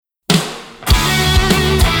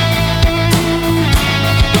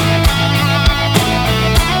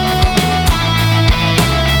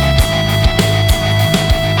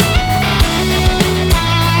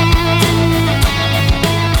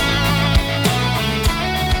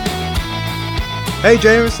Hey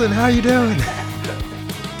Jameson, how you doing?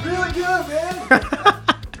 Really good, man.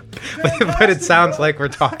 But it sounds like we're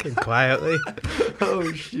talking quietly.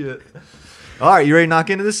 Oh shit! All right, you ready to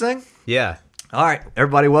knock into this thing? Yeah. All right,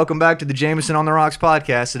 everybody, welcome back to the Jameson on the Rocks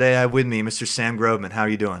podcast. Today I have with me Mr. Sam Groveman. How are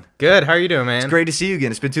you doing? Good. How are you doing, man? It's great to see you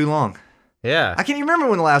again. It's been too long. Yeah. I can't even remember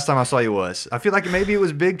when the last time I saw you was. I feel like maybe it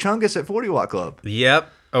was Big Chungus at 40 Watt Club.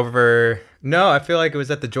 Yep. No, I feel like it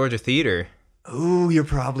was at the Georgia Theater. Ooh, you're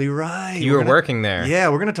probably right. You were working there. Yeah,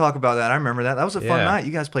 we're gonna talk about that. I remember that. That was a fun Yeah. night.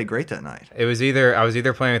 You guys played great that night. I was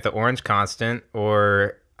either playing with the Orange Constant,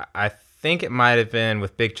 or I think it might have been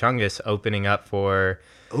with Big Chungus opening up for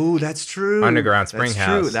Oh, that's true. Underground Spring That's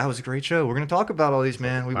House. true. That was a great show. We're gonna talk about all these,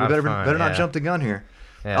 man. We Lot of better fun, not yeah. jump the gun here.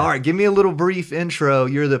 Yeah. All right, give me a little brief intro.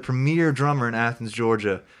 You're the premier drummer in Athens,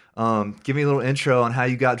 Georgia. Give me a little intro on how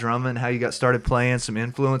you got drumming, how you got started playing, some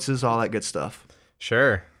influences, all that good stuff.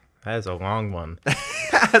 Sure. That is a long one.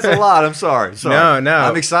 That's a lot. I'm sorry. No.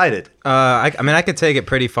 I'm excited. I mean, I could take it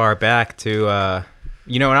pretty far back to,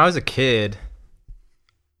 when I was a kid,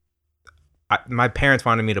 my parents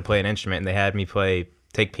wanted me to play an instrument, and they had me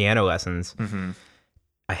take piano lessons. Mm-hmm.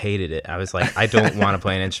 I hated it. I was like, I don't want to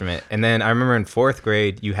play an instrument. And then I remember in 4th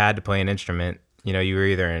grade, you had to play an instrument. You know, you were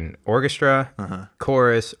either in orchestra,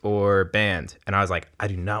 chorus, or band. And I was like, I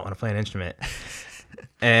do not want to play an instrument.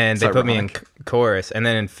 And they put me in chorus. And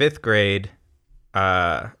then in 5th grade,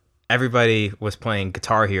 everybody was playing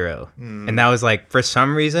Guitar Hero. And that was like, for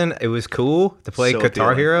some reason, it was cool to play So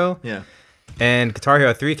Guitar appealing. Hero. Yeah. And Guitar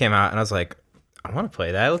Hero 3 came out, and I was like, I want to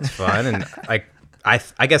play that. It looks fun. And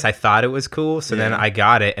I guess I thought it was cool. So then I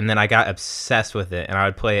got it, and then I got obsessed with it, and I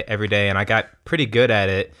would play it every day, and I got pretty good at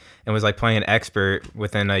it, and was like playing an expert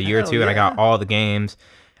within a year or two, and I got all the games.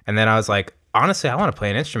 And then I was like, honestly, I want to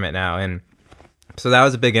play an instrument now. And so that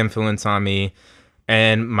was a big influence on me.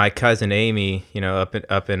 And my cousin Amy,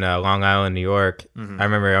 up in Long Island, New York, I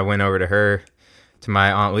remember I went over to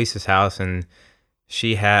my Aunt Lisa's house, and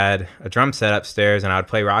she had a drum set upstairs, and I would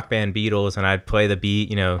play Rock Band Beatles, and I'd play the beat,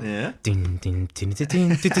 ding, ding, ding, ding,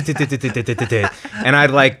 ding, ding, and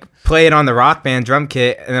I'd like play it on the Rock Band drum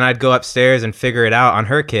kit, and then I'd go upstairs and figure it out on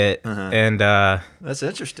her kit. And That's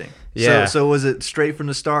interesting. Yeah. So was it straight from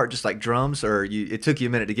the start, just like drums, or it took you a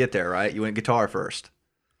minute to get there, right? You went guitar first.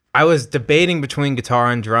 I was debating between guitar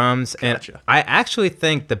and drums, Gotcha. and I actually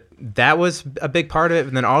think that was a big part of it.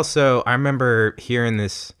 And then also, I remember hearing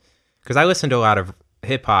this, because I listened to a lot of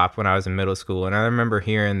hip hop when I was in middle school, and I remember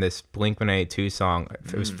hearing this Blink-182 song.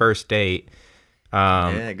 It was First Date.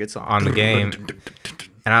 Yeah, good song. On the game,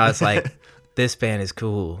 and I was like, "This band is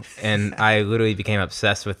cool," and I literally became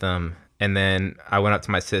obsessed with them. And then I went up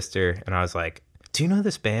to my sister, and I was like, "Do you know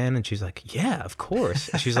this band?" And she's like, "Yeah, of course."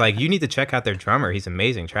 She's like, "You need to check out their drummer. He's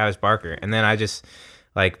amazing, Travis Barker." And then I just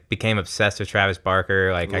like became obsessed with Travis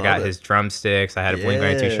Barker. Like, I got his drumsticks. I had a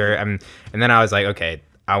Blink-182 shirt. And then I was like, okay,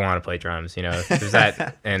 I want to play drums. There's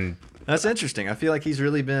that. And that's interesting. I feel like he's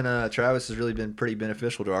really been Travis has really been pretty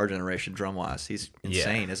beneficial to our generation drum wise. He's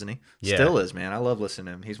insane, isn't he? Yeah. Still is, man. I love listening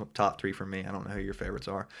to him. He's top 3 for me. I don't know who your favorites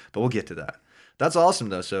are, but we'll get to that. That's awesome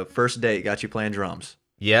though. So First Date got you playing drums.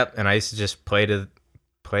 Yep. And I used to just play the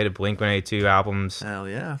Blink-182 albums. Hell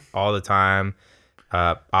yeah. All the time.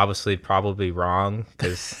 Obviously probably wrong,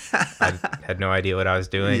 because I had no idea what I was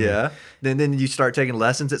doing. Yeah. Then you start taking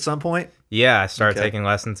lessons at some point? Yeah, I started taking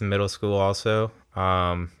lessons in middle school also. With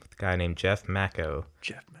a guy named Jeff Macco.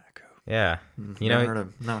 Jeff Macco. Yeah. Never heard of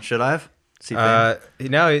him. No, should I have? I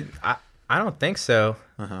don't think so.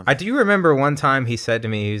 I do remember one time he said to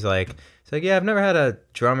me, he's like, yeah, I've never had a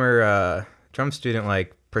drum student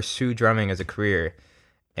like pursue drumming as a career.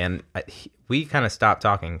 And we kind of stopped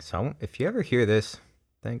talking. So if you ever hear this,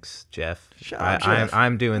 thanks, Jeff. Shout out, Jeff.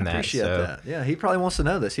 I'm doing that. Appreciate so. that. Yeah, he probably wants to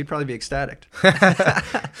know this. He'd probably be ecstatic.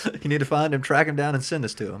 You need to find him, track him down, and send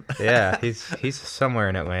this to him. Yeah, he's somewhere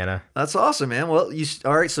in Atlanta. That's awesome, man. Well,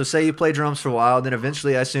 all right. So say you play drums for a while, then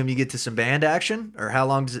eventually, I assume you get to some band action, or how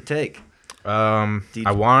long does it take? I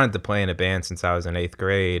wanted to play in a band since I was in 8th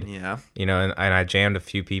grade. Yeah. And I jammed a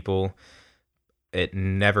few people. It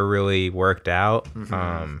never really worked out.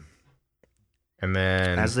 And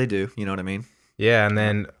then, as they do, you know what I mean? Yeah, and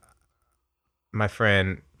then my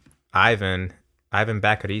friend Ivan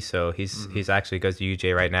Bacariso, he's actually goes to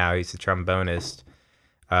UJ right now. He's a trombonist.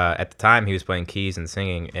 At the time, he was playing keys and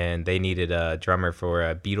singing, and they needed a drummer for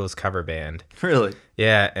a Beatles cover band. Really?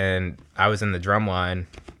 Yeah, and I was in the drum line,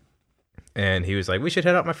 and he was like, "We should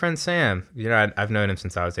hit up my friend Sam." I've known him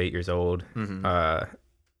since I was 8 years old.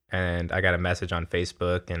 And I got a message on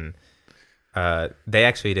Facebook, and they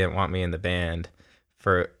actually didn't want me in the band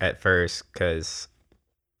at first because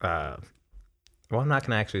Well, I'm not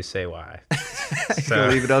gonna actually say why. You gonna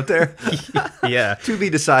leave it up there? Yeah. To be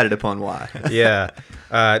decided upon why. Yeah.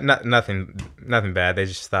 Nothing bad. They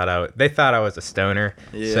just thought they thought I was a stoner.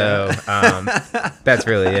 Yeah. So that's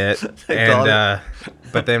really it. They called And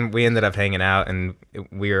but then we ended up hanging out, and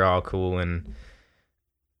we were all cool, and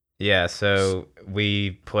yeah, so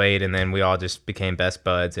we played, and then we all just became best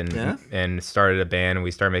buds, and started a band, and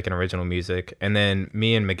we started making original music. And then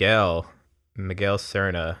me and Miguel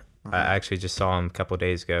Cerna, I actually just saw him a couple of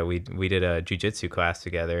days ago. We did a jiu-jitsu class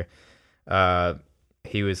together.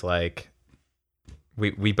 He was like,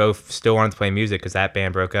 we both still wanted to play music because that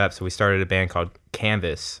band broke up, so we started a band called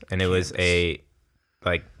Canvas, and it was a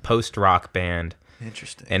like post-rock band.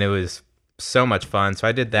 Interesting. And it was so much fun. So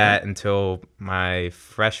I did that until my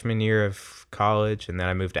freshman year of college, and then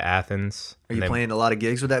I moved to Athens. Are you playing a lot of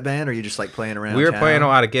gigs with that band, or are you just like playing around? We were town? playing a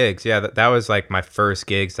lot of gigs. Yeah, that was like my first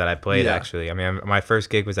gigs that I played. Actually, I mean, my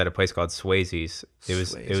first gig was at a place called Swayze's. It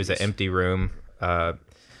was an empty room. I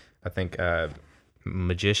think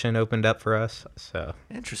Magician opened up for us. So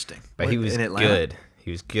interesting. But he was good. He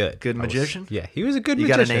was good. Good magician? Yeah, he was a good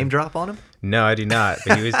magician. magician. You got a name drop on him? No, I do not,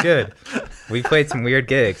 but he was good. We played some weird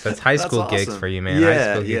gigs. That's high school gigs for you, man. Yeah,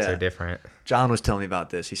 high school gigs are different. John was telling me about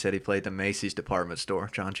this. He said he played the Macy's department store,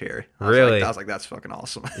 John Cherry. Really? I was like, that's fucking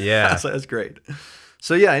awesome. Yeah. I was like, that's great.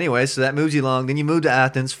 So, yeah, anyway, so that moves you along. Then you moved to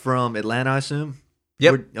Athens from Atlanta, I assume?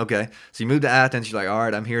 Yep. Okay. So you moved to Athens. You're like, all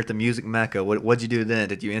right, I'm here at the music mecca. What'd you do then?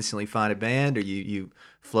 Did you instantly find a band, or you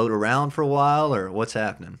float around for a while, or what's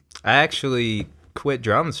happening? I actually quit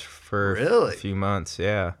drums for a few months.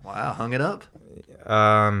 Yeah. Wow. Hung it up?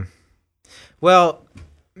 Well,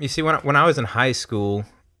 you see, when I was in high school,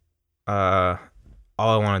 all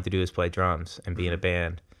I wanted to do was play drums and be in a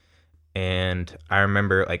band. And I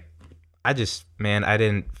remember, like, I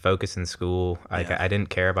didn't focus in school. Like, I didn't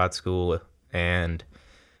care about school. And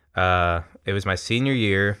it was my senior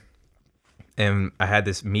year, and I had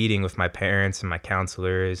this meeting with my parents and my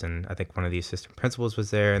counselors, and I think one of the assistant principals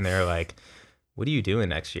was there, and they're like, what are you doing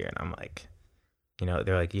next year? And I'm like,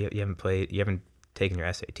 they're like, you haven't taken your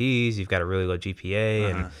SATs, you've got a really low GPA,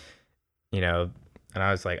 and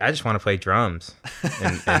I was like, I just want to play drums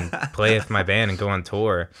and play with my band and go on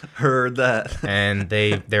tour. Heard that. And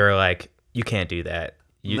they were like, you can't do that.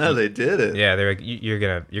 They did it. Yeah, they're like, you're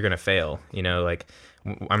gonna fail. Like,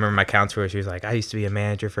 I remember my counselor, she was like, I used to be a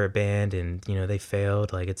manager for a band, and they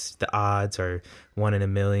failed. Like, it's the odds are 1 in a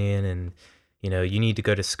million, and you need to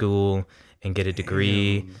go to school and get a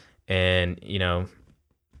degree. And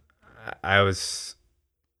I was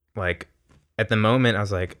like, at the moment, I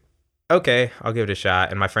was like, okay, I'll give it a shot.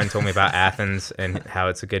 And my friend told me about Athens and how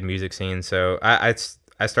it's a good music scene. So I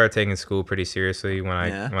started taking school pretty seriously when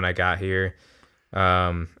I got here.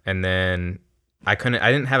 And then I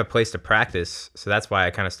didn't have a place to practice, so that's why I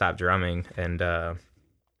kind of stopped drumming. And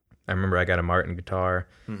I remember I got a Martin guitar,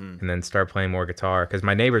 and then started playing more guitar because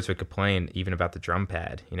my neighbors would complain even about the drum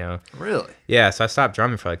pad, Really? Yeah, so I stopped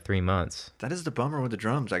drumming for like 3 months. That is the bummer with the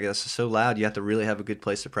drums. I guess it's so loud, you have to really have a good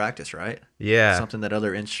place to practice, right? Yeah. Something that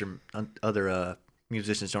other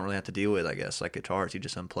musicians don't really have to deal with, I guess. Like guitars, you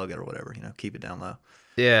just unplug it or whatever, keep it down low.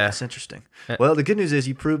 Yeah. That's interesting. Well, the good news is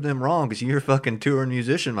you proved them wrong because you're a fucking touring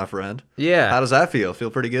musician, my friend. Yeah. How does that feel?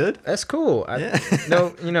 Feel pretty good? That's cool.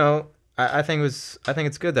 I think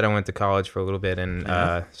it's good that I went to college for a little bit, and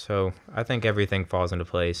so I think everything falls into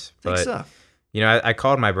place. I think But so. I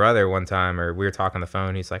called my brother one time, or we were talking on the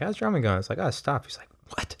phone. He's like, "How's drumming going?" I was like, "Oh, stop." He's like,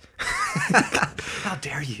 "What?" How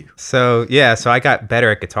dare you? So I got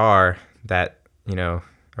better at guitar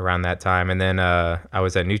around that time, and then I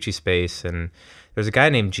was at Nucci Space, and there's a guy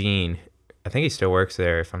named Gene. I think he still works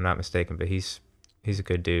there, if I'm not mistaken, but he's a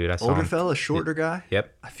good dude. I saw Older him. fella, shorter guy?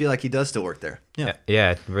 Yep. I feel like he does still work there. Yeah.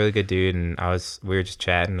 Yeah, really good dude. And we were just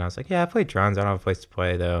chatting, and I was like, yeah, I play drums. I don't have a place to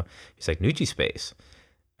play, though. He's like, Nucci Space.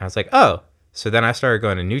 I was like, oh. So then I started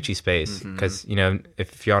going to Nucci Space because,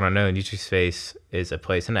 if y'all don't know, Nucci Space is a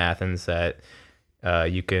place in Athens that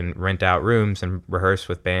you can rent out rooms and rehearse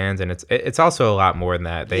with bands, and it's also a lot more than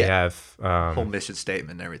that. They have whole mission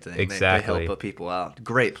statement and everything. Exactly. They help people out.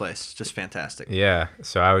 Great place, just fantastic. Yeah,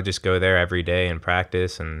 so I would just go there every day and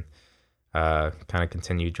practice and kind of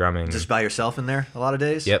continue drumming. Just by yourself in there a lot of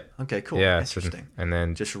days? Yep. Okay, cool. Yeah, interesting. And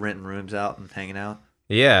then just renting rooms out and hanging out.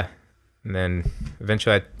 Yeah, and then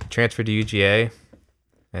eventually I transferred to UGA,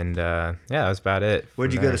 and that was about it.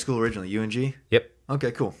 Where'd you go to school originally? UNG? Yep.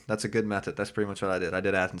 Okay, cool. That's a good method. That's pretty much what I did. I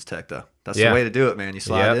did Athens Tech, though. That's the way to do it, man. You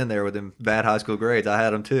slide in there with them bad high school grades. I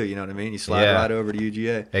had them, too. You know what I mean? You slide right over to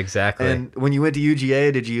UGA. Exactly. And when you went to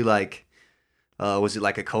UGA, did you, was it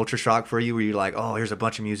like a culture shock for you? Were you like, oh, here's a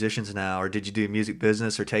bunch of musicians now? Or did you do music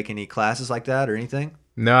business or take any classes like that or anything?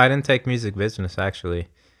 No, I didn't take music business actually.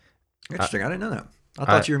 Interesting. I didn't know that. I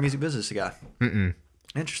thought you were a music business guy. Mm-mm.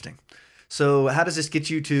 Interesting. So, how does this get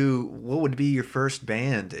you to what would be your first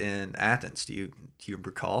band in Athens? Do you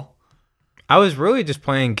recall? I was really just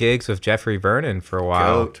playing gigs with Jeffrey Vernon for a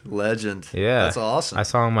while. Goat, legend. Yeah, That's awesome. I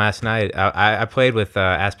saw him last night. I played with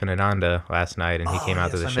Aspen Ananda last night, and he came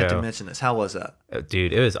out to the I show. meant to mention this. How was that?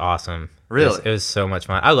 Dude, it was awesome. Really? It was so much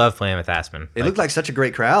fun. I love playing with Aspen. It looked like such a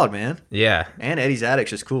great crowd, man. Yeah. And Eddie's Attic's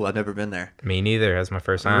just cool. I've never been there. Me neither. That was my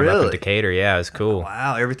first time up Really? in Decatur. Yeah, it was cool.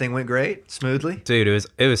 Wow, everything went great, smoothly. Dude,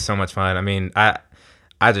 it was so much fun. I mean, I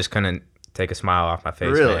just couldn't take a smile off my face,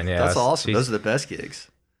 Really? man. Yeah, That's awesome. Those are the best gigs.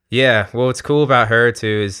 Yeah. Well, what's cool about her too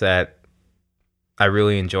is that I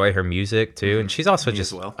really enjoy her music too, and she's also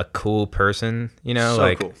just a cool person, you know, So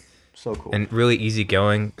like cool. So cool. and really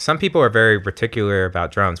easygoing. Some people are very particular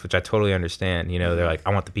about drums, which I totally understand. You know, they're like, I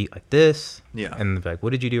want the beat like this. Yeah. And they're like, what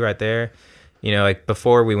did you do right there? You know, like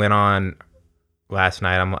before we went on last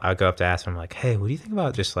night, I go up to ask her, I'm like, hey, what do you think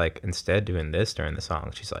about just like instead doing this during the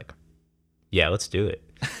song? She's like, yeah, let's do it.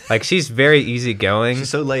 Like she's very easygoing. She's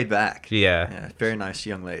so laid back. Yeah. Very nice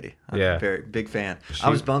young lady. I'm Yeah. a very big fan.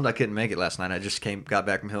 I was bummed I couldn't make it last night. I just got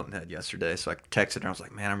back from Hilton Head yesterday, so I texted her. I was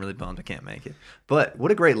like, man, I'm really bummed I can't make it. But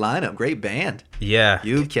what a great lineup, great band. Yeah.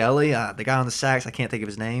 You, Kelly, the guy on the sax, I can't think of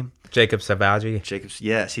his name. Jacob Savaji. Jacobs,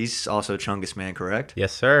 yes, he's also a Chungus man, correct?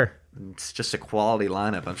 Yes, sir. It's just a quality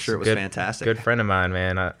lineup. I'm sure it was fantastic. Good friend of mine,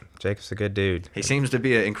 man. Jacob's a good dude. He seems to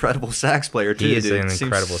be an incredible sax player too. He is dude. an Seems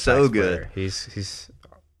incredible so sax good. player. He's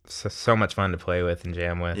so much fun to play with and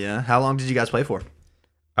jam with. Yeah. How long did you guys play for?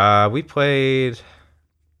 We played.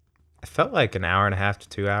 I felt like an hour and a half to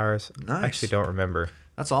 2 hours. Nice. I actually don't remember.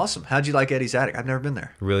 That's awesome. How'd you like Eddie's Attic? I've never been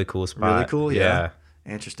there. Really cool spot. Really cool. Yeah.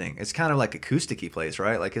 Interesting. It's kind of like acoustic-y place,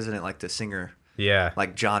 right? Like, isn't it like the singer? Yeah.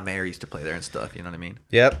 Like John Mayer used to play there and stuff. You know what I mean?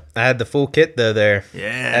 Yep. I had the full kit though there.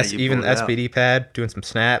 Yeah. Even SPD pad, doing some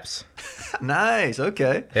snaps. Nice.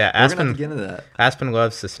 Okay. Yeah. We're Aspen. gonna have to get into that. Aspen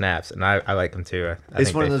loves the snaps, and I like them too. I It's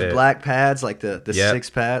think one of they those fit. black pads, like the Yep. 6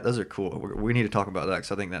 pad. Those are cool. We need to talk about that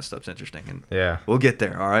because I think that stuff's interesting. And Yeah. we'll get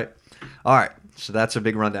there. All right. All right. So that's a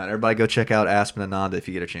big rundown. Everybody go check out Aspen Ananda if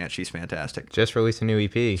you get a chance. She's fantastic. Just released a new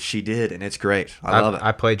EP. She did, and it's great. I love it.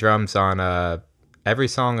 I play drums on every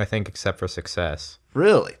song I think except for Success.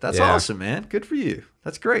 Really? That's Yeah. awesome, man. Good for you.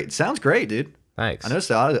 That's great. Sounds great, dude. Thanks. I noticed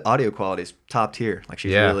the audio quality is top tier. Like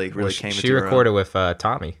she's really Well, came she into her recorded own. with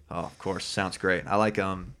Tommy. Oh, of course. Sounds great. I like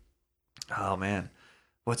oh man.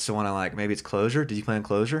 What's the one I like? Maybe it's Closure. Did you play on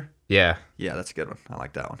Closure? Yeah. Yeah, that's a good one. I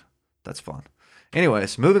like that one. That's fun.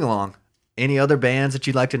 Anyways, moving along. Any other bands that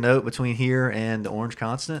you'd like to note between here and the Orange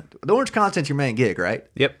Constant? The Orange Constant's your main gig, right?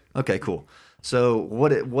 Yep. Okay, cool. So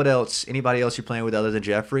what else? Anybody else you're playing with other than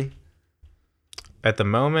Jeffrey? At the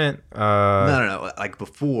moment, No. Like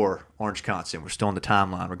before Orange Constant, we're still on the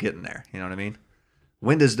timeline. We're getting there. You know what I mean?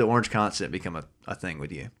 When does the Orange Constant become a thing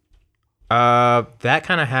with you? that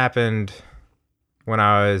kind of happened when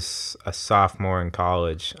I was a sophomore in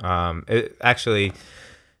college.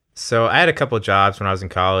 So I had a couple jobs when I was in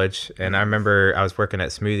college, and I remember I was working at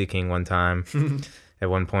Smoothie King one time at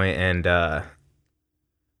one point, and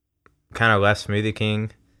kind of left Smoothie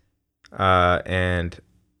King, and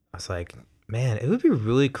I was like, man, it would be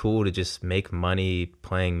really cool to just make money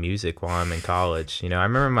playing music while I'm in college. You know, I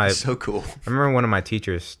remember So cool. I remember one of my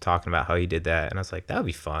teachers talking about how he did that, and I was like, that would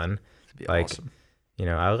be fun. That'd be Like, awesome. you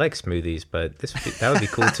know, I like smoothies, but that would be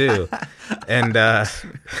cool too. And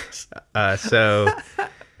so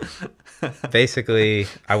basically,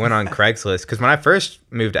 I went on Craigslist because when I first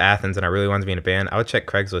moved to Athens and I really wanted to be in a band, I would check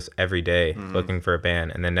Craigslist every day looking for a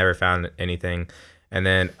band, and then never found anything. And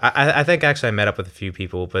then I think actually I met up with a few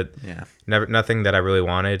people, but nothing that I really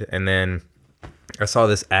wanted. And then I saw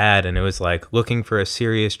this ad, and it was like looking for a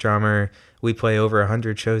serious drummer. We play over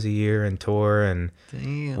 100 shows a year and tour and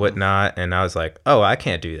whatnot. And I was like, oh, I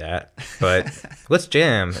can't do that, but let's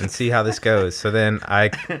jam and see how this goes. So then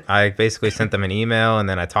I basically sent them an email, and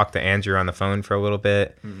then I talked to Andrew on the phone for a little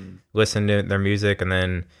bit, listened to their music, and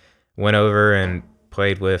then went over and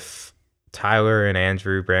played with Tyler and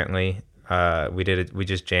Andrew Brantley. We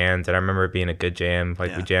just jammed, and I remember it being a good jam.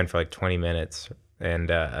 Like we jammed for like 20 minutes, and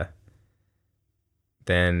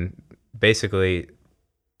then basically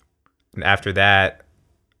after that,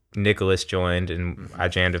 Nicholas joined, and I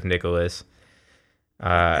jammed with Nicholas.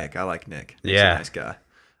 Nick, I like Nick. Nick's a nice guy.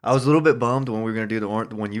 I was a little bit bummed when we were gonna do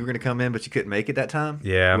when you were gonna come in, but you couldn't make it that time.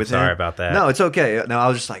 Yeah, I'm sorry about that. No, it's okay. No, I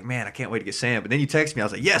was just like, man, I can't wait to get Sam. But then you texted me. I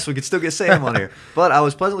was like, yes, we could still get Sam on here. But I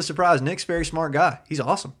was pleasantly surprised. Nick's a very smart guy. He's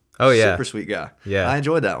awesome. Oh yeah, super sweet guy. Yeah, I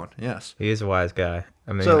enjoyed that one. Yes, he is a wise guy.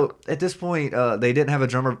 I mean, so at this point, they didn't have a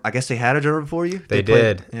drummer. I guess they had a drummer before you. They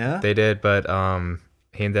did. Yeah, they did. But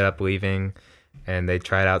he ended up leaving, and they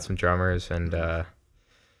tried out some drummers, and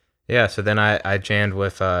yeah. So then I jammed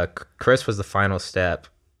with Chris was the final step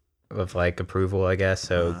of like approval, I guess.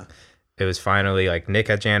 So it was finally like Nick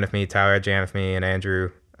had jammed with me, Tyler had jammed with me, and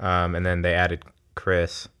Andrew, and then they added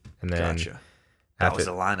Chris, and then Gotcha. That was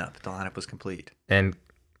the lineup. The lineup was complete. And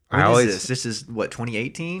When is this? This is what,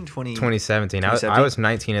 2018, 2017. I was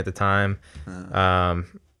 19 at the time,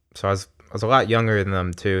 so I was a lot younger than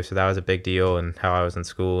them too. So that was a big deal, and how I was in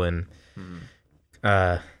school. And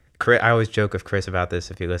Chris, I always joke with Chris about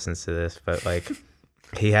this if he listens to this, but like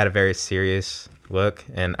he had a very serious look,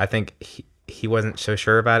 and I think he wasn't so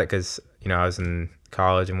sure about it because I was in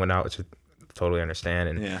college and whatnot, which I totally understand.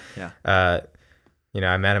 And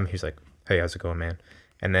I met him. He was like, "Hey, how's it going, man?"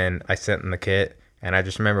 And then I sent him the kit, and I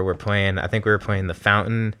just remember I think we were playing The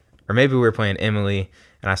Fountain, or maybe we were playing Emily,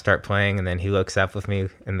 and I start playing, and then he looks up with me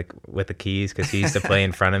with the keys because he used to play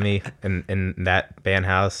in front of me in that band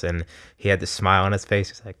house, and he had this smile on his face.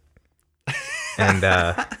 He's like, and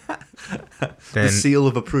the seal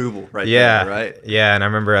of approval, right? Yeah, there, right. Yeah, and I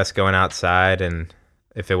remember us going outside, and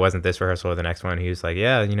if it wasn't this rehearsal or the next one, he was like,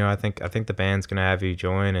 "Yeah, I think the band's gonna have you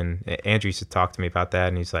join." And Andrew used to talk to me about that,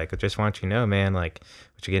 and he's like, "I just want you to know, man, like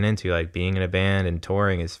what you get into, like being in a band and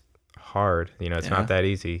touring is hard. It's not that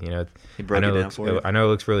easy. He broke it down for you. I know it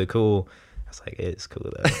looks really cool." I was like, "It is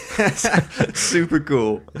cool though." Super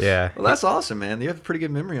cool. Yeah. Well, that's awesome, man. You have a pretty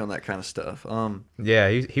good memory on that kind of stuff. Yeah,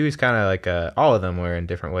 he was kind of like all of them were in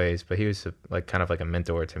different ways, but he was like kind of like a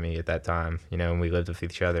mentor to me at that time. And we lived with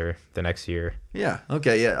each other the next year. Yeah.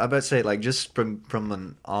 Okay. Yeah. I bet say like just from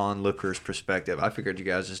an onlooker's perspective, I figured you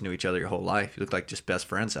guys just knew each other your whole life. You look like just best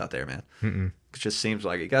friends out there, man. Mm-mm. It just seems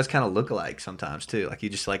like you guys kind of look alike sometimes too. Like you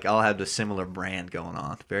just like all have the similar brand going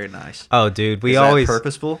on. Very nice. Oh, dude, we Is always that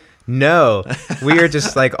purposeful? No, we are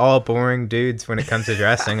just like all boring dudes when it comes to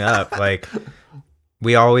dressing up. Like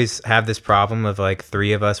we always have this problem of like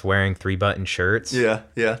three of us wearing 3-button shirts. Yeah.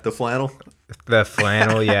 Yeah. The flannel. The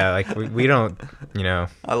flannel, yeah. Like we don't,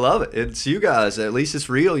 I love it. It's you guys. At least it's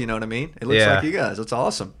real. You know what I mean? It looks like you guys. That's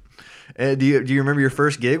awesome. Do you remember your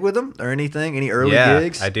first gig with them or anything? Any early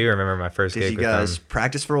gigs? I do remember my first gig with them. Did you guys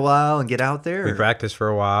practice for a while and get out there? We practiced for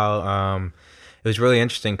a while. It was really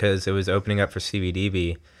interesting because it was opening up for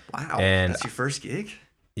CBDB. Wow, and that's your first gig?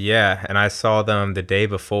 Yeah, and I saw them the day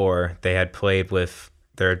before. They had played with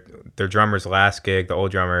their drummer's last gig, the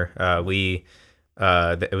old drummer, Lee.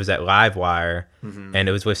 It was at Livewire, and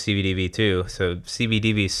it was with CBDB too. So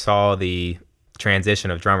CBDB saw the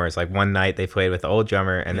transition of drummers. Like one night they played with the old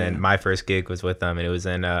drummer, and then my first gig was with them, and it was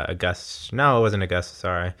in Augusta. No, it wasn't Augusta.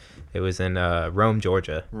 Sorry, it was in Rome,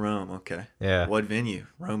 Georgia. Rome, okay. Yeah. What venue?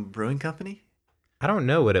 Rome Brewing Company? I don't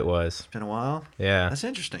know what it was. It's been a while. Yeah. That's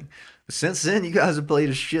interesting. But since then, you guys have played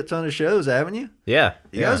a shit ton of shows, haven't you? Yeah.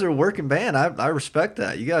 You guys are a working band. I respect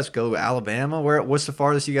that. You guys go to Alabama. What's the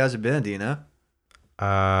farthest you guys have been? Do you know?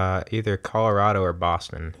 Either Colorado or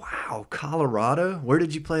Boston. Wow, Colorado. Where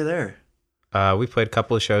did you play there? We played a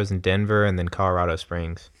couple of shows in Denver and then Colorado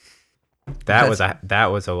Springs. That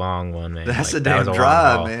was a long one, man. That's a damn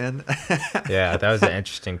drive, man. Yeah, that was an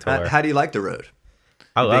interesting tour. How do you like the road?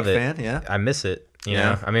 I love it. Fan? Yeah. I miss it. You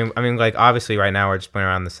know, I mean, like obviously right now we're just playing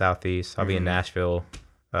around the Southeast. I'll be in Nashville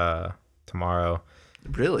tomorrow.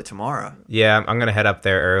 Really, tomorrow? Yeah, I'm gonna head up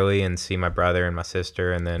there early and see my brother and my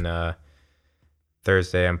sister, and then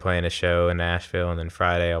Thursday I'm playing a show in Nashville, and then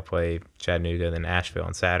Friday I'll play Chattanooga, then Nashville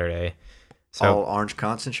on Saturday. So all Orange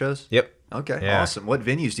Constant shows? Yep. Okay, awesome. What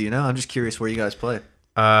venues do you know? I'm just curious where you guys play.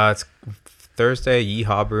 It's Thursday,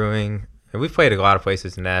 Yeehaw Brewing. And we've played a lot of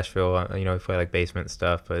places in Nashville. We play like basement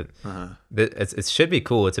stuff, but it should be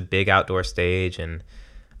cool. It's a big outdoor stage. And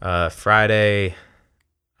Friday,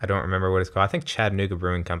 I don't remember what it's called. I think Chattanooga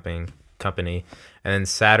Brewing Company. And then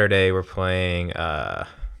Saturday, we're playing.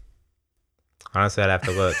 Honestly, I'd have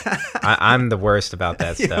to look. I'm the worst about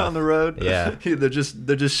that stuff. You're on the road? Yeah. They're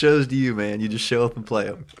just shows to you, man. You just show up and play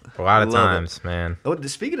them. A lot of times, man. Oh,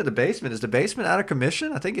 speaking of the basement, is the basement out of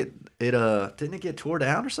commission? I think it didn't it get tore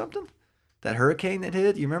down or something? That hurricane that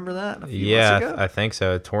hit, you remember that? A few months ago? I think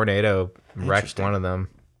so. A tornado wrecked one of them.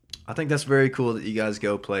 I think that's very cool that you guys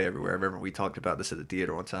go play everywhere. I remember we talked about this at the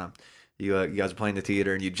theater one time. You guys were playing the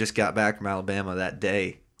theater, and you just got back from Alabama that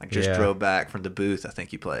day. Like just drove back from the booth. I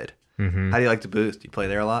think you played. Mm-hmm. How do you like the booth? Do you play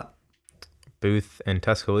there a lot? Booth in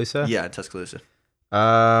Tuscaloosa? Yeah, in Tuscaloosa.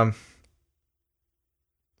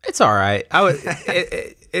 It's all right.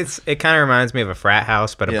 It kind of reminds me of a frat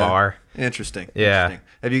house, but a bar. Interesting. Yeah. Interesting.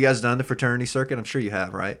 Have you guys done the fraternity circuit? I'm sure you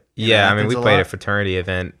have, right? Yeah, I mean, we played a fraternity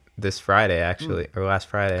event this Friday, actually, or last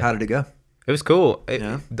Friday. How did it go? It was cool.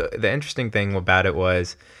 The interesting thing about it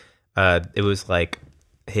was like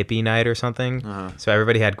hippie night or something. Uh-huh. So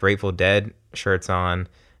everybody had Grateful Dead shirts on,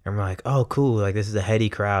 and we're like, oh, cool. Like, this is a heady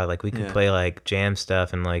crowd. Like, we can play like jam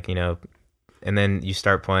stuff and like, and then you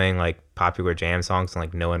start playing like popular jam songs and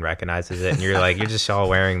like no one recognizes it. And you're like, you're just all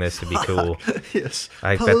wearing this to be cool. Yes.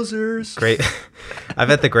 Posers. Great. I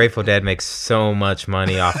bet the Grateful Dead makes so much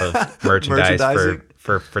money off of merchandise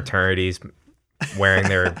for fraternities wearing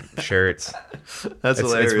their shirts. That's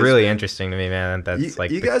hilarious. It's really interesting to me, man. That's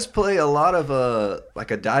you guys play a lot of like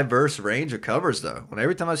a diverse range of covers though. When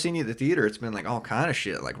every time I've seen you at the theater, it's been like all kind of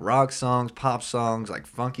shit, like rock songs, pop songs, like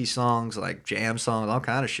funky songs, like jam songs, all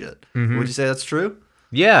kind of shit. Mm-hmm. Would you say that's true?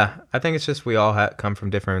 Yeah, I think it's just we all come from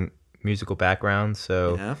different musical backgrounds,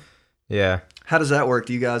 so yeah. How does that work?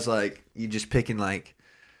 Do you guys like you just picking like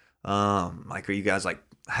are you guys like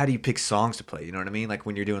how do you pick songs to play? You know what I mean? Like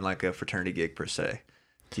when you're doing like a fraternity gig per se.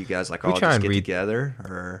 Do you guys like all just get together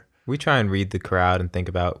or? We try and read the crowd and think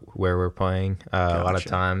about where we're playing a lot of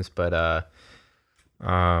times, but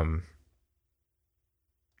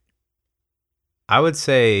I would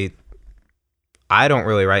say I don't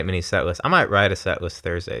really write many set lists. I might write a set list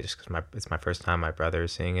Thursday just because it's my first time my brother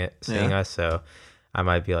is seeing us, so I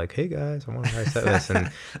might be like, hey guys, I want to write a set list. And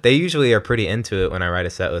they usually are pretty into it when I write a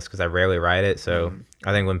set list because I rarely write it. So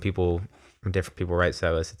I think when different people write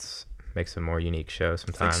set lists, it makes a more unique show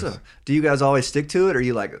sometimes. I think so. Do you guys always stick to it, or are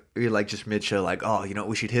you like just mid show like, oh, you know what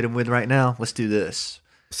we should hit him with right now? Let's do this.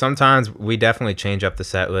 Sometimes we definitely change up the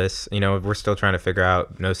set list. We're still trying to figure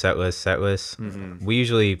out no set list. Mm-hmm. We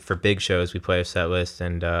usually, for big shows, we play a set list,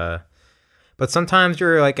 and but sometimes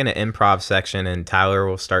you're like in an improv section and Tyler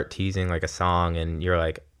will start teasing like a song and you're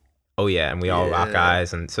like, oh yeah, and we all lock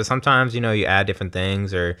eyes. And so sometimes, you add different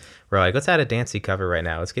things, or we're like, let's add a dancey cover right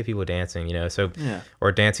now. Let's get people dancing, or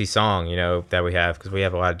a dancey song, that we have, because we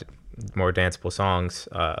have a lot more danceable songs.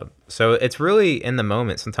 So it's really in the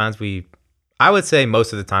moment. Sometimes I would say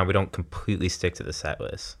most of the time we don't completely stick to the set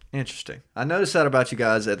list. Interesting. I noticed that about you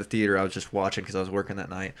guys at the theater. I was just watching because I was working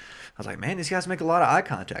that night. I was like, man, these guys make a lot of eye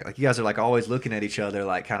contact. Like you guys are like always looking at each other,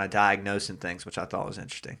 like kind of diagnosing things, which I thought was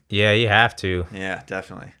interesting. Yeah, you have to. Yeah,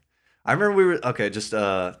 definitely. I remember when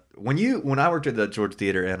I worked at the Georgia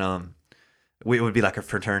Theater and it would be like a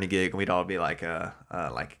fraternity gig and we'd all be like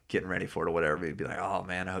getting ready for it or whatever. We'd be like, oh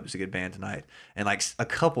man, I hope it's a good band tonight. And like a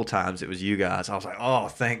couple times it was you guys. I was like, oh,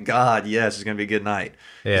 thank God, yes, it's gonna be a good night.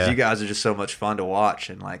 Because you guys are just so much fun to watch,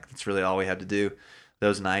 and like that's really all we had to do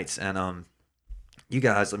those nights. And you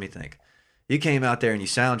guys, let me think. You came out there and you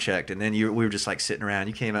sound checked, and then we were just like sitting around.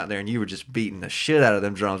 You came out there and you were just beating the shit out of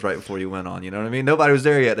them drums right before you went on. You know what I mean? Nobody was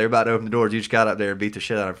there yet. They were about to open the doors. You just got up there and beat the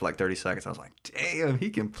shit out of him for like 30 seconds. I was like, damn, he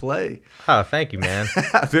can play. Oh, thank you, man.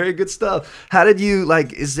 Very good stuff. How did you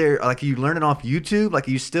like? Is there like, are you learning off YouTube? Like,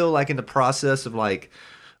 are you still like in the process of like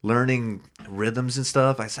learning rhythms and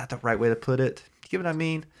stuff? Like, is that the right way to put it? You get what I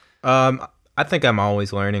mean? I think I'm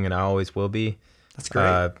always learning, and I always will be. That's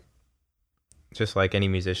great. Just like any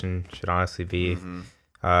musician should honestly be.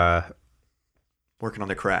 Working on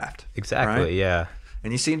the craft. Exactly, right? Yeah.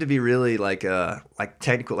 And you seem to be really like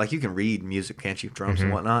technical. Like you can read music, can't you? Drums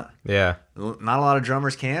and whatnot. Yeah. Not a lot of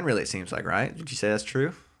drummers can really, it seems like, right? Would you say that's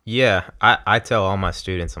true? Yeah. I tell all my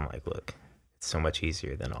students, I'm like, look, it's so much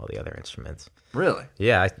easier than all the other instruments. Really?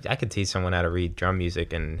 Yeah. I could teach someone how to read drum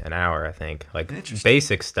music in an hour, I think. Like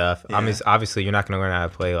basic stuff. Yeah. I mean, obviously you're not going to learn how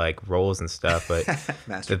to play like rolls and stuff, but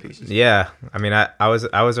masterpieces. I mean, I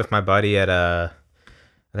was with my buddy at I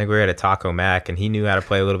think we were at a Taco Mac, and he knew how to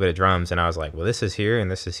play a little bit of drums, and I was like, well, this is here and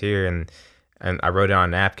this is here, and I wroed it on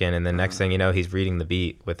a napkin, and then next thing you know, he's reading the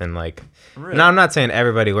beat within like. Really? Now I'm not saying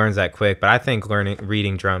everybody learns that quick, but I think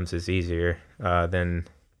reading drums is easier than.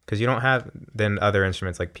 Because you don't have than other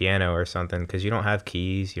instruments like piano or something. Because you don't have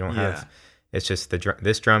keys, you don't have. It's just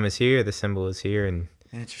this drum is here, the cymbal is here, and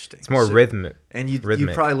interesting. It's more rhythmic. And you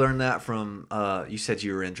probably learned that from. You said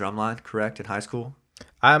you were in drumline, correct, in high school?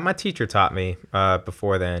 My teacher taught me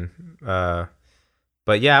before then,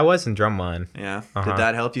 but yeah, I was in drumline. Yeah. Did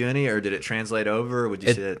that help you any, or did it translate over? Or would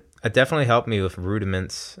you say it? It definitely helped me with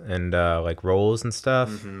rudiments and like rolls and stuff.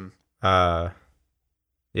 Mm-hmm.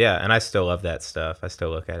 Yeah, and I still love that stuff. I still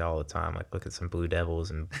look at it all the time. Like, look at some Blue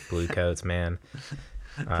Devils and Blue Coats, man.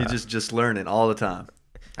 You just learning all the time.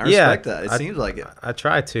 I respect that. It seems like it. I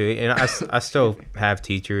try to. I still have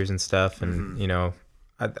teachers and stuff, and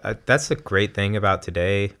that's the great thing about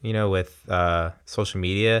today. With social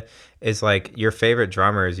media, is like your favorite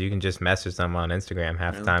drummers. You can just message them on Instagram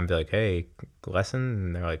half the time, and be like, "Hey, lesson,"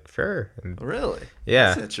 and they're like, "Sure." And, really?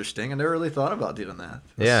 Yeah. That's interesting. I never really thought about doing that.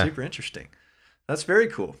 That's super interesting. That's very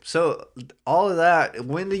cool. So all of that,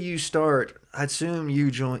 when did you start? I assume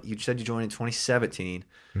you said you joined in 2017.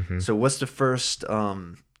 Mm-hmm. So what's the first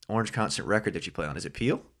Orange Constant record that you play on? Is it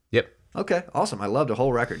Peel? Yep. Okay, awesome. I love the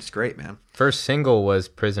whole record. It's great, man. First single was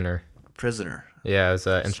Prisoner. Prisoner. Yeah, it was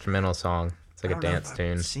an instrumental song. It's like a dance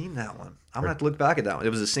tune. I've seen that one. I'm gonna have to look back at that one. It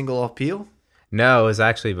was a single off Peel? No, it was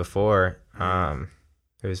actually before.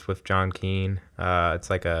 It was with John Keane. It's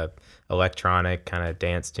like a electronic kind of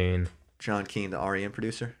dance tune. John Keane, the REM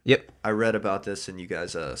producer? Yep. I read about this in you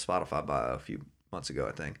guys' Spotify bio a few months ago,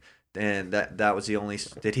 I think. And that was the only...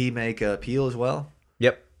 Did he make Peel as well?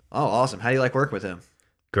 Yep. Oh, awesome. How do you like working with him?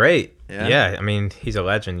 Great. Yeah. I mean, he's a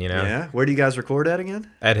legend, you know. Yeah. Where do you guys record at again?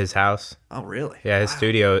 At his house. Oh, really? Yeah, his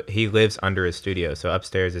studio. He lives under his studio. So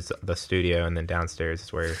upstairs is the studio, and then downstairs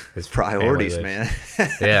is where his priorities, man.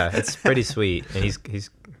 Yeah, it's pretty sweet, and he's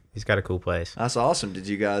got a cool place. That's awesome. Did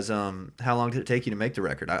you guys? How long did it take you to make the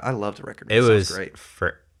record? I love the record. It was great.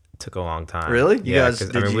 Took a long time. Really? You guys?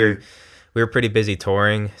 We were pretty busy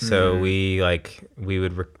touring, so we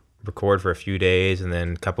would record for a few days, and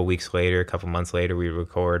then a couple months later, we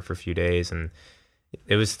record for a few days, and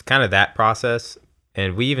it was kind of that process.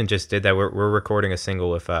 And we even just did that. We're recording a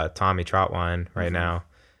single with Tommy Trotwine right now.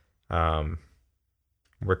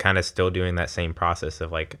 We're kind of still doing that same process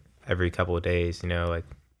of like every couple of days, you know, like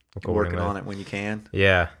working on it when you can.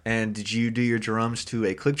 Yeah. And did you do your drums to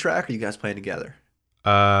a click track, or you guys playing together?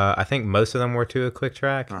 I think most of them were to a click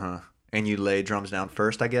track. And you lay drums down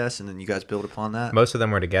first, I guess, and then you guys build upon that? Most of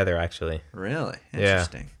them were together, actually. Really?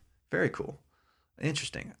 Interesting. Yeah. Very cool.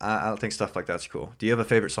 Interesting. I think stuff like that's cool. Do you have a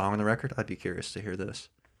favorite song on the record? I'd be curious to hear this.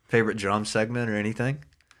 Favorite drum segment or anything?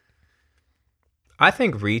 I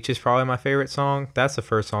think Reach is probably my favorite song. That's the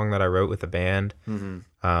first song that I wrote with the band.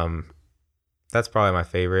 That's probably my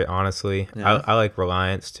favorite, honestly. Yeah. I like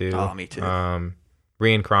Reliance, too. Oh, me too.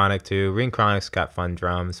 Reincarnate, too. Reincarnate's got fun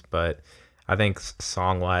drums, but... I think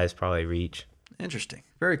song-wise, probably Reach. Interesting.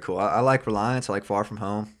 Very cool. I like Reliance. I like Far From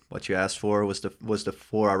Home. What You Asked For was the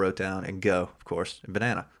 4 I wrote down. And Go, of course. And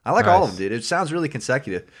Banana. I like all of them, dude. It sounds really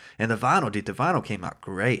consecutive. And the vinyl, dude. The vinyl came out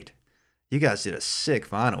great. You guys did a sick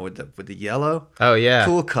vinyl with the yellow. Oh, yeah.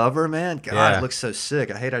 Cool cover, man. God, It looks so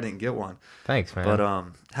sick. I hate I didn't get one. Thanks, man. But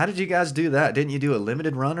how did you guys do that? Didn't you do a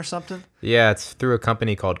limited run or something? Yeah, it's through a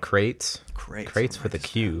company called Crates. Crates with a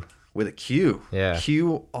Q. With a Q. Yeah.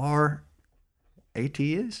 QRATES?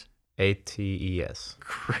 ATES.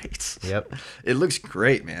 Great. Yep. It looks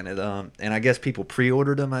great, man. And I guess people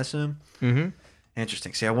pre-ordered them, I assume. Mm-hmm.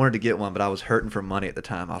 Interesting. See, I wanted to get one, but I was hurting for money at the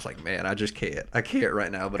time. I was like, man, I just can't. I can't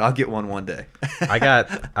right now, but I'll get one day. I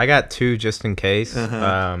got 2 just in case.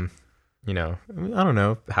 You know, I don't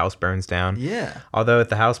know, the house burns down. Yeah. Although if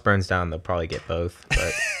the house burns down, they'll probably get both.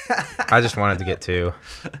 But I just wanted to get 2.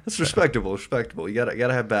 That's respectable. You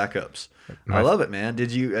gotta have backups. I love it, man.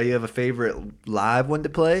 Did you have a favorite live one to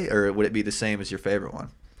play, or would it be the same as your favorite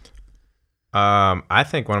one? I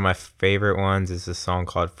think one of my favorite ones is a song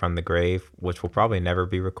called From the Grave, which will probably never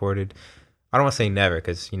be recorded. I don't want to say never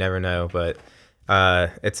because you never know, but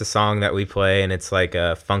it's a song that we play, and it's like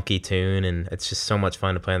a funky tune, and it's just so much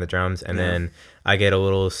fun to play on the drums. And then I get a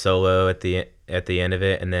little solo at the end of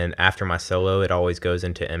it, and then after my solo, it always goes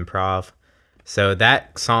into improv. So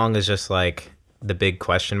that song is just like the big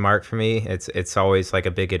question mark for me. It's always like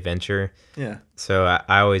a big adventure. Yeah. So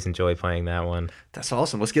I always enjoy playing that one. That's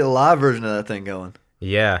awesome. Let's get a live version of that thing going.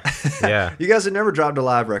 Yeah. You guys have never dropped a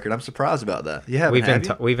live record. I'm surprised about that. You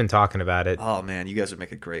haven't. We've been talking about it. Oh man, you guys would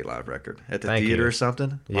make a great live record at the Thank theater you. or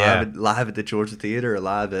something. Yeah. Live at the Georgia Theater or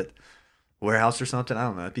live at Warehouse or something. I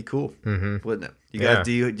don't know. It'd be cool, wouldn't it? You guys,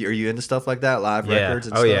 are you into stuff like that? Live records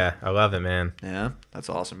and stuff? Yeah. I love it, man. Yeah, that's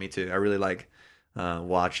awesome. Me too. I really like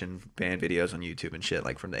watching band videos on YouTube and shit,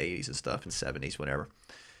 like from the 80s and stuff and 70s, whatever.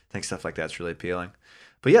 I think stuff like that's really appealing.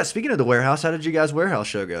 But yeah, speaking of the Warehouse, how did you guys' Warehouse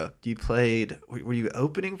show go? Were you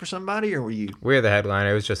opening for somebody, or were you? We were the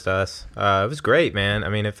headliner. It was just us. It was great, man. I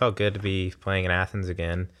mean, it felt good to be playing in Athens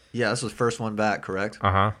again. Yeah, this was the first one back, correct?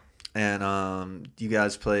 Uh-huh. And you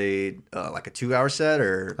guys played like a 2-hour set,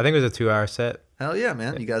 or? I think it was a 2-hour set. Hell yeah,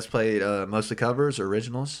 man. You guys played mostly covers or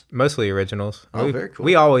originals? Mostly originals. Oh, very cool.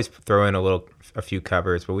 We always throw in a few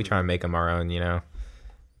covers, but we try and make them our own, you know?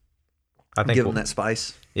 I think give them that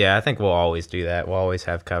spice. Yeah, I think we'll always do that. We'll always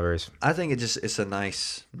have covers. I think it's a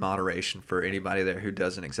nice moderation for anybody there who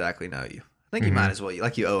doesn't exactly know you. I think you might as well,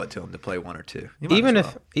 like you owe it to them to play 1 or 2. Even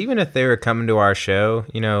if they were coming to our show,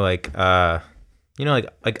 you know, like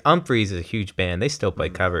Humphreys is a huge band. They still play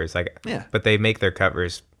covers, but they make their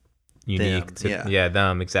covers unique to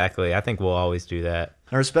them exactly. I think we'll always do that.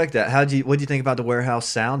 I respect that. What do you think about the Warehouse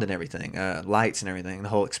sound and everything, lights and everything, the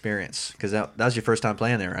whole experience? Because that was your first time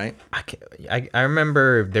playing there, right? I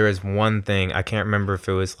remember there was one thing. I can't remember if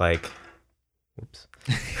it was like,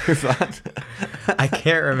 You're fine. I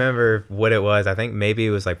can't remember what it was. I think maybe it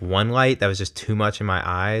was like one light that was just too much in my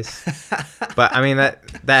eyes. But I mean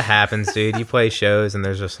that happens, dude. You play shows and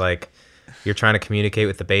there's just like you're trying to communicate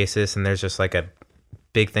with the bassist and there's just like a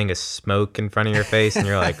big thing of smoke in front of your face and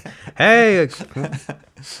you're like, "Hey,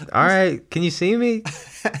 all right, can you see me?"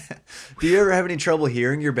 Do you ever have any trouble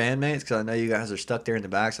hearing your bandmates? Because I know you guys are stuck there in the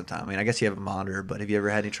back sometimes. I mean, I guess you have a monitor, but have you ever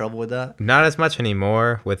had any trouble with that? Not as much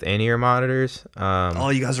anymore with in-ear monitors. Oh,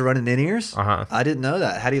 you guys are running in-ears? Uh-huh. I didn't know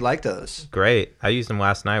that. How do you like those? Great. I used them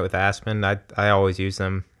last night with Aspen. I always use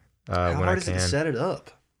them How when I hard is it can. to set it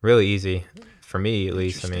up? Really easy. For me, at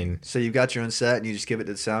least. I mean, So you've got your own set and you just give it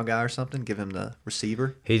to the sound guy or something? Give him the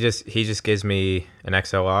receiver? he just gives me an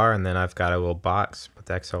XLR and then I've got a little box, put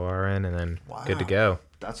the XLR in and then good to go.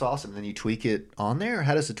 That's awesome. Then you tweak it on there?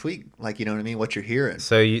 How does it tweak? Like, you know what I mean? What you're hearing?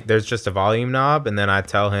 So there's just a volume knob and then I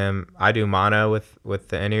tell him, I do mono with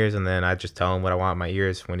the in-ears and then I just tell him what I want in my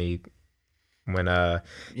ears when he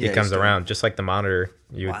comes around, just like the monitor.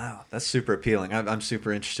 Wow, that's super appealing. I'm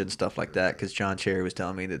super interested in stuff like that because John Cherry was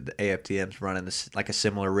telling me that the AFTM's running this like a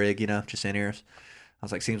similar rig, you know, just in-ears. I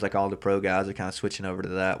was like, seems like all the pro guys are kind of switching over to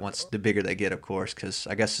that once the bigger they get, of course, because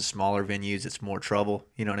I guess the smaller venues, it's more trouble.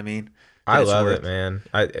 You know what I mean? I love it, man.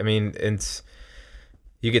 I mean,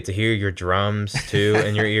 you get to hear your drums too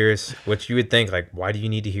in your ears, which you would think like, why do you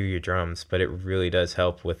need to hear your drums? But it really does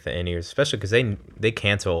help with the in-ears, especially because they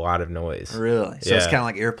cancel a lot of noise. Really? So it's kind of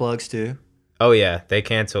like earplugs too? Oh yeah, they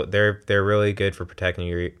cancel. They're really good for protecting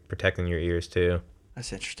your ears too.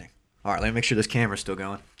 That's interesting. All right, let me make sure this camera's still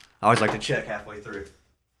going. I always like to check halfway through.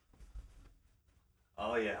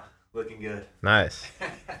 Oh yeah, looking good. Nice.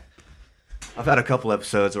 I've had a couple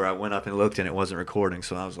episodes where I went up and looked and it wasn't recording,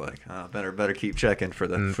 so I was like, better keep checking for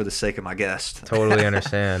the sake of my guest. Totally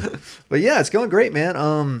understand. But yeah, it's going great,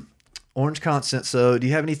 man. Orange Constant. So, do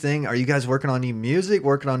you have anything? Are you guys working on new music?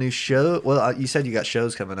 Working on new show? Well, you said you got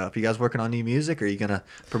shows coming up. You guys working on new music, or are you gonna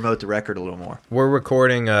promote the record a little more? We're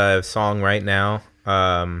recording a song right now.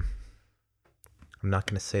 I'm not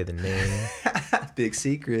gonna say the name. Big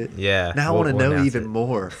secret. Yeah. Now I want to know even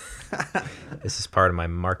more. This is part of my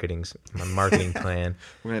marketing plan.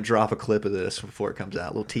 We're gonna drop a clip of this before it comes out.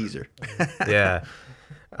 A little teaser. Yeah.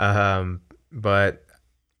 But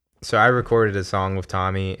so I recorded a song with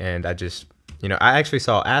Tommy, and I just, I actually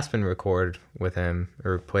saw Aspen record with him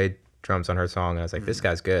or played drums on her song, and I was like, this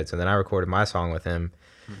guy's good. So then I recorded my song with him,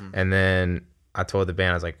 and then I told the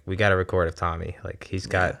band, I was like, we got to record with Tommy. Like, he's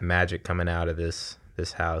got magic coming out of this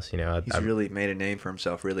house. He's really made a name for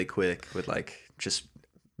himself really quick with like just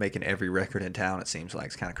making every record in town. It seems like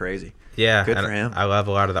it's kind of crazy. Yeah, good for him. I love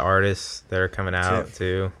a lot of the artists that are coming out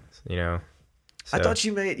too. So. I thought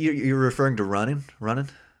you made you were referring to running.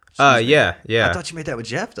 Yeah. I thought you made that with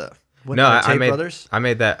Jeff though. I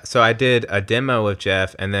made that. So I did a demo with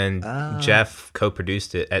Jeff, and then Jeff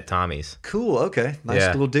co-produced it at Tommy's. Cool. Okay. Nice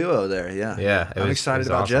little duo there. Yeah. Yeah. I'm excited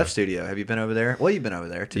about awesome. Jeff's studio. Have you been over there? Well, you've been over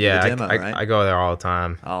there to do the demo, right? I go there all the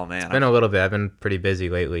time. Oh man, it's been a little bit. I've been pretty busy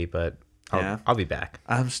lately, but I'll be back.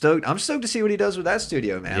 I'm stoked to see what he does with that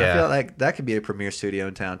studio, man. Yeah. I feel like that could be a premier studio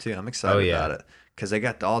in town too. I'm excited about it. Because they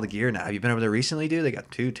got all the gear now. Have you been over there recently, dude? They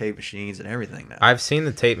got 2 tape machines and everything now. I've seen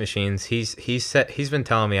the tape machines. He's been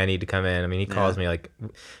telling me I need to come in. I mean, he calls me like,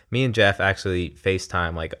 me and Jeff actually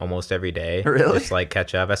FaceTime like almost every day. Really? Just like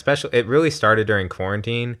catch up. Especially, it really started during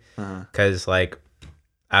quarantine. Because like,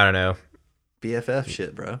 I don't know. BFF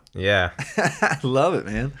shit, bro. Yeah. I love it,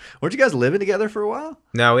 man. Weren't you guys living together for a while?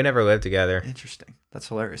 No, we never lived together. Interesting. That's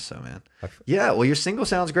hilarious, so man. Yeah. Well, your single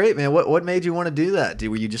sounds great, man. What made you want to do that?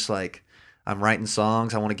 Were you just like, I'm writing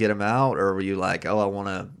songs, I want to get them out, or were you like, oh, I want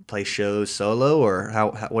to play shows solo, or how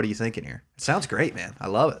what are you thinking here? It sounds great, man. I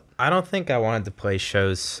love it. I don't think I wanted to play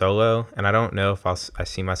shows solo, and I don't know if I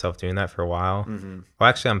see myself doing that for a while. Well,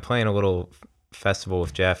 actually, I'm playing a little festival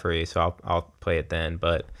with Jeffrey, so I'll play it then.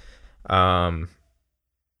 But I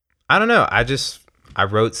don't know. I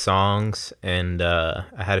wrote songs, and I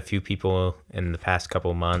had a few people in the past couple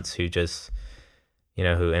of months who just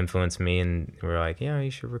who influenced me and were like, you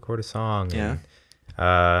should record a song. Yeah.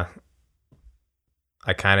 And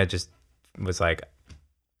I kind of just was like,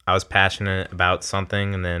 I was passionate about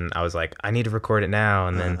something, and then I was like, I need to record it now,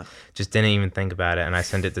 and then just didn't even think about it. And I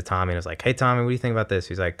sent it to Tommy, and I was like, hey, Tommy, what do you think about this?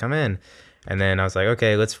 He's like, come in. And then I was like,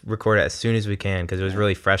 okay, let's record it as soon as we can, because it was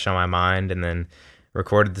really fresh on my mind, and then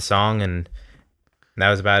recorded the song, and that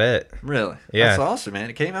was about it. Really? Yeah. That's awesome, man.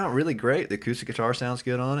 It came out really great. The acoustic guitar sounds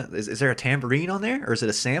good on it. Is there a tambourine on there, or is it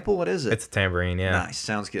a sample? What is it? It's a tambourine, yeah. Nice.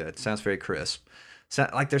 Sounds good. Sounds very crisp. So,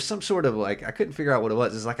 like there's some sort of like I couldn't figure out what it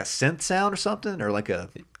was. Is it like a synth sound or something, or like a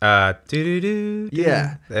Do do do.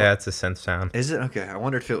 yeah. Yeah, it's a synth sound. Is it okay? I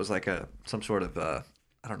wondered if it was like some sort of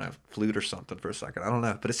I don't know, flute or something for a second. I don't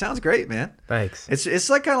know, but it sounds great, man. Thanks. It's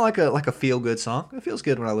like kind of like a feel good song. It feels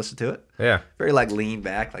good when I listen to it. Yeah. Very like lean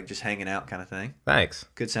back, like just hanging out kind of thing. Thanks.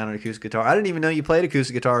 Good sounding acoustic guitar. I didn't even know you played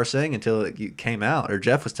acoustic guitar or sing until you came out, or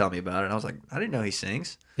Jeff was telling me about it. And I was like, I didn't know he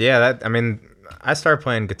sings. Yeah, I mean, I started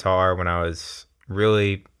playing guitar when I was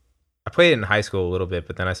really. I played it in high school a little bit,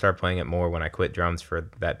 but then I started playing it more when I quit drums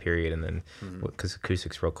for that period, and then because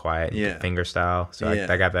acoustic's real quiet, and Yeah. finger style, so Yeah.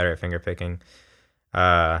 I got better at finger picking.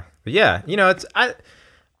 But yeah, it's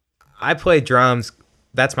I play drums.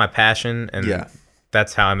 That's my passion, and Yeah.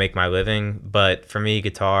 that's how I make my living. But for me,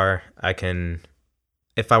 guitar, I can,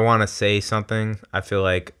 if I want to say something, I feel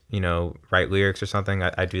like, write lyrics or something,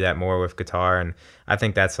 I do that more with guitar, and I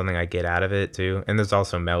think that's something I get out of it too. And there's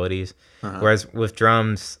also melodies. Whereas with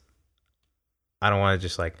drums, I don't want to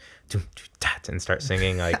just like and start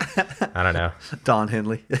singing like I don't know. Don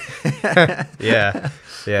Henley. Yeah.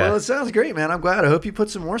 Well, it sounds great, man. I'm glad. I hope you put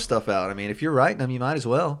some more stuff out. I mean, if you're writing them, you might as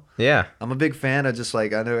well. Yeah. I'm a big fan of just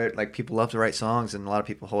like I know like people love to write songs, and a lot of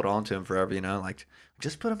people hold on to them forever. Like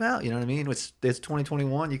just put them out. You know what I mean? It's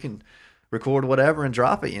 2021. You can record whatever and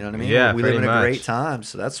drop it. You know what I mean? Yeah, we live in a much. great time,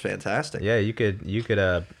 so that's fantastic. Yeah, you could.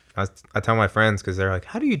 I tell my friends because they're like,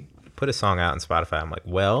 "How do you put a song out on Spotify?" I'm like,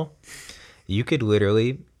 "Well, you could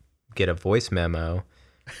literally get a voice memo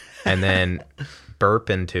and then burp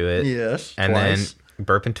into it. Yes, and twice. then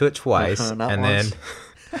burp into it twice, Not and once.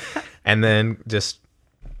 and then just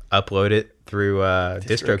upload it through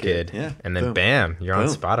DistroKid. Yeah, and then boom. bam, you're on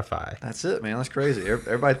Boom. Spotify. That's it, man. That's crazy.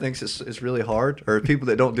 Everybody thinks it's really hard, or people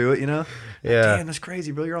that don't do it, Like, Yeah. damn, that's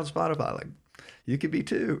crazy, bro. You're on Spotify. Like, you could be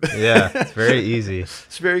too. Yeah, it's very easy.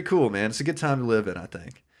 It's very cool, man. It's a good time to live in, I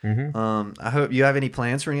think. Mm-hmm. I hope you have any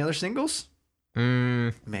plans for any other singles.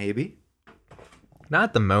 Maybe. Not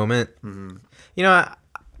at the moment.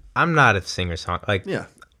 I'm not a singer-song like. Yeah.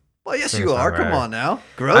 Well, yes, you are. Come Singer-songwriter. on now.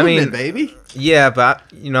 Groveman, baby. Yeah, but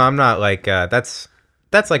I'm not like that's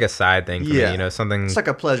like a side thing for me. Something. It's like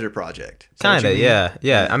a pleasure project. Is that what Kind of, you mean?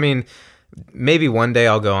 yeah. I mean, maybe one day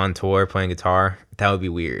I'll go on tour playing guitar. That would be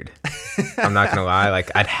weird. I'm not gonna lie.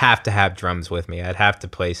 Like, I'd have to have drums with me. I'd have to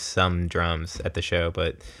play some drums at the show,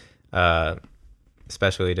 but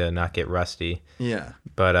especially to not get rusty. Yeah.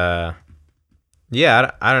 But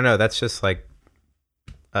yeah, I don't know. That's just like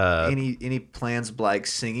Any plans like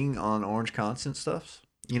singing on Orange Constant stuff?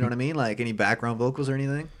 You know what I mean? Like any background vocals or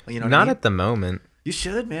anything? You know what I not mean? at the moment. You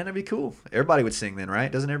should, man. That'd be cool. Everybody would sing then,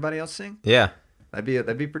 right? Doesn't everybody else sing? Yeah.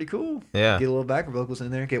 That'd be pretty cool. Yeah. Get a little background vocals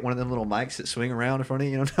in there. Get one of them little mics that swing around in front of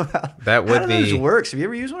you. You know what I'm talking about? That would How do be. those works? Have you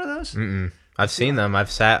ever used one of those? Mm-mm. I've seen them.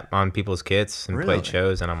 I've sat on people's kits and Really? played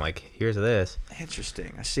shows, and I'm like, here's this.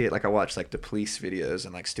 Interesting. I see it. Like I watch like the Police videos,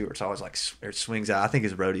 and like Stewart's always like it swings out. I think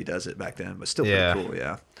his roadie does it back then, but still Yeah. pretty cool.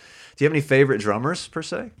 Yeah. Do you have any favorite drummers per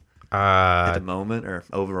se at the moment or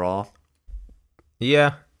overall?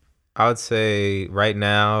 Yeah, I would say right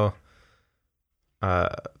now,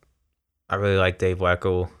 I really like Dave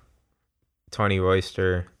Weckl, Tony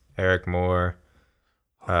Royster, Eric Moore,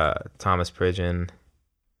 Thomas Pridgeon.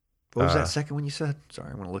 What was that second one you said? Sorry,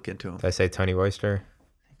 I want to look into him. Did I say Tony Royster?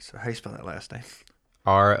 So how do you spell that last name?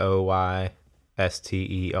 Royster.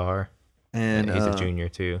 And he's a junior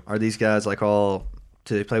too. Are these guys like all?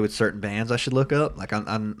 Do they play with certain bands I should look up? Like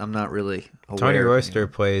I'm not really aware. Tony of Royster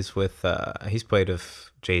anyone. plays with. He's played with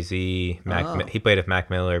Jay-Z. Oh. He played with Mac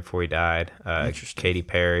Miller before he died. Interesting. Katy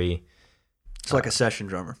Perry. It's like a session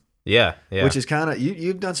drummer, Yeah. which is kind of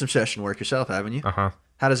you've done some session work yourself, haven't you? Uh-huh.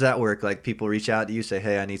 How does that work? Like people reach out to you, say,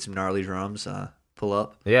 "Hey, I need some gnarly drums. Pull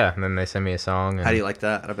up." Yeah, and then they send me a song. And How do you like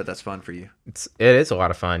that? I bet that's fun for you. it is a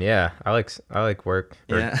lot of fun. Yeah, I like work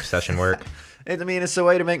or Yeah. session work. I mean, it's a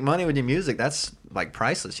way to make money with your music. That's like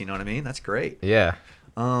priceless. You know what I mean? That's great. Yeah.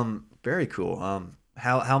 Very cool.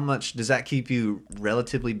 How much does that keep you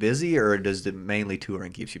relatively busy, or does the mainly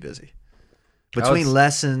touring keeps you busy? Between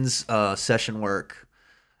lessons, session work,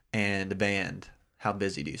 and the band, how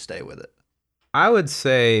busy do you stay with it? I would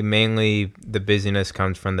say mainly the busyness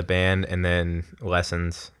comes from the band, and then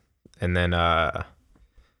lessons, and then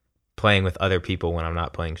playing with other people when I'm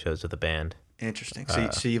not playing shows with the band. Interesting.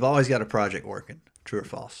 So you've always got a project working. True or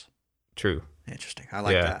false? True. Interesting. I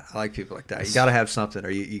like Yeah. that. I like people like that. You got to have something, or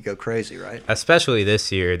you go crazy, right? Especially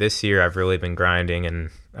this year. This year I've really been grinding and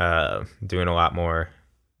doing a lot more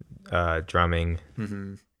drumming.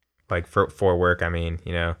 Mm-hmm. Like for work, I mean,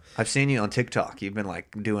 I've seen you on TikTok. You've been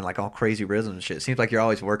like doing like all crazy rhythms and shit. It seems like you're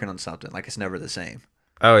always working on something. Like it's never the same.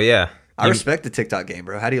 Oh yeah. I respect the TikTok game,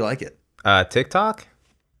 bro. How do you like it? TikTok.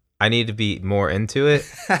 I need to be more into it.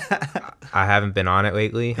 I haven't been on it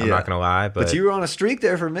lately. I'm not gonna lie, but you were on a streak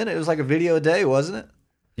there for a minute. It was like a video a day, wasn't it?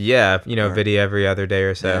 Yeah, video every other day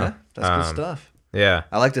or so. Yeah, that's good stuff. Yeah,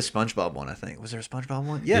 I like the SpongeBob one. I think was there a SpongeBob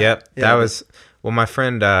one? Yeah. Yep, yeah, that was my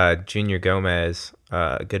friend Junior Gomez,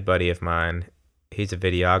 a good buddy of mine. He's a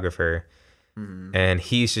videographer, and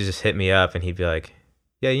he used to just hit me up, and he'd be like,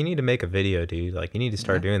 "Yeah, you need to make a video, dude. Like, you need to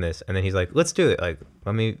start doing this." And then he's like, "Let's do it. Like,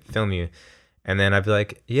 let me film you." And then I'd be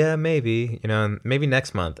like, "Yeah, maybe, maybe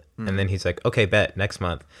next month." And then he's like, "Okay, bet, next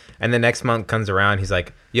month." And then next month comes around, he's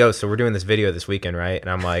like, "Yo, so we're doing this video this weekend, right?" And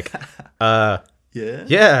I'm like,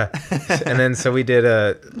 yeah. And then so we did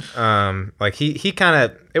he kind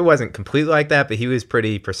of, it wasn't completely like that, but he was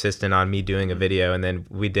pretty persistent on me doing a video. And then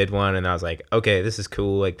we did one, and I was like, okay, this is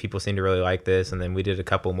cool. Like, people seem to really like this. And then we did a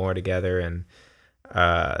couple more together. And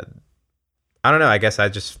I don't know. I guess I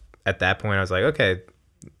just, at that point, I was like, okay,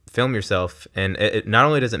 film yourself. And it not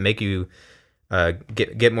only does it make you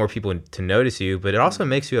get more people to notice you, but it also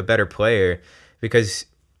makes you a better player, because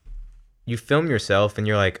you film yourself and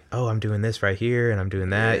you're like, oh, I'm doing this right here and I'm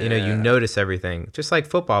doing that. You notice everything. Just like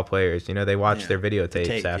football players, they watch their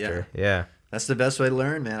videotapes after. Yeah. That's the best way to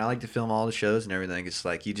learn, man. I like to film all the shows and everything. It's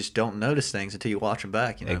like you just don't notice things until you watch them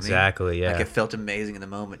back. You know exactly, what I mean? Yeah. Like, it felt amazing in the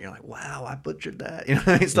moment. You're like, wow, I butchered that. You know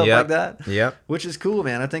what I mean? Stuff like that. Yep. Which is cool,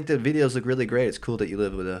 man. I think the videos look really great. It's cool that you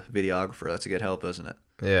live with a videographer. That's a good help, isn't it?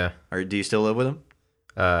 Yeah. Or do you still live with him?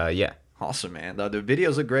 Yeah. Awesome, man. The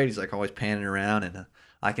videos look great. He's like always panning around, and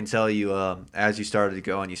I can tell you, as you started to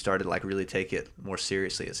go and you started to like really take it more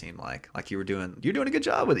seriously, it seemed like you're doing a good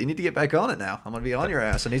job with it. You need to get back on it now. I'm gonna be on your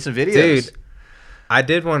ass. I need some videos, dude. I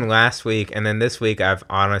did one last week, and then this week I've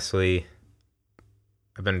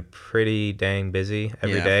been pretty dang busy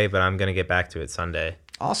every day, but I'm gonna get back to it Sunday.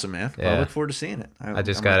 Awesome, man. Well, I look forward to seeing it. I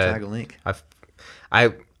just gotta tag a link.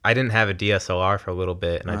 I didn't have a DSLR for a little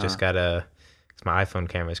bit, and I just gotta. My iPhone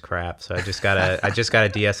camera's crap, so I just got a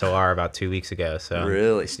DSLR about 2 weeks ago. So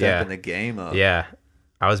really stepping the game up. Yeah,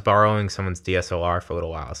 I was borrowing someone's DSLR for a little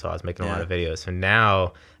while, so I was making a lot of videos. So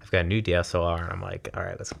now I've got a new DSLR, and I'm like, all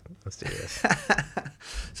right, let's do this.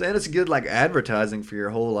 So, and it's good like advertising for your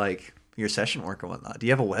whole like your session work and whatnot. Do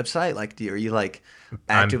you have a website? Like, are you like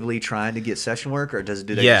actively trying to get session work, or does it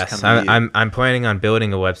just come to you? I'm planning on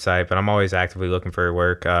building a website, but I'm always actively looking for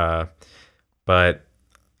work. But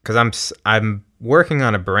because I'm working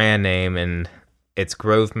on a brand name, and it's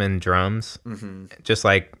Groveman Drums, just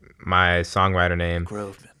like my songwriter name.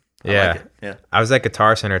 Groveman. Yeah. I like it. Yeah. I was at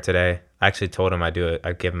Guitar Center today. I actually told him I'd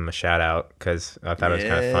give him a shout out because I thought it was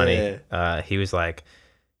kind of funny. He was like,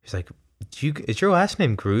 is your last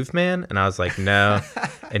name Groveman? And I was like, no.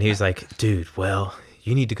 And he was like, dude, well,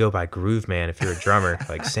 you need to go by Groveman if you're a drummer,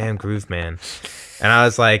 like Sam Groveman. And I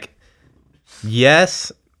was like,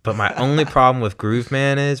 yes, but my only problem with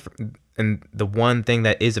Groveman is, and the one thing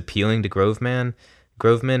that is appealing to Groveman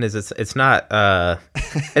is it's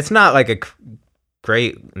not like a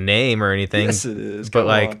great name or anything. Yes, it is. But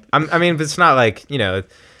I mean, it's not like,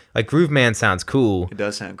 like Groveman sounds cool. It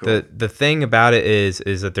does sound cool. The thing about it is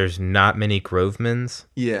that there's not many Grovemans.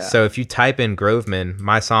 Yeah. So if you type in Groveman,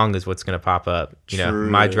 my song is what's gonna pop up.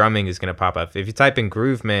 My drumming is gonna pop up. If you type in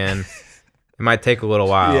Grooveman, it might take a little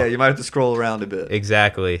while. Yeah, you might have to scroll around a bit.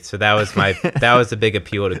 Exactly. So that was the big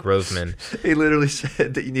appeal to Groveman. He literally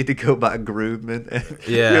said that you need to go by Groveman, and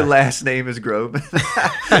yeah. Your last name is Groveman.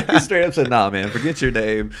 He straight up said, "Nah, man, forget your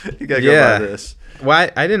name. You gotta go by this."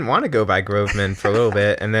 Well, I didn't want to go by Groveman for a little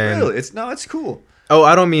bit, and then really, it's cool. Oh,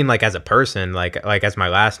 I don't mean like as a person, like as my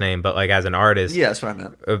last name, but like as an artist. Yeah, that's what I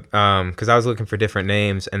meant. Because I was looking for different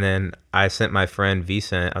names, and then I sent my friend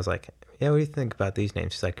Vicent. I was like, yeah, what do you think about these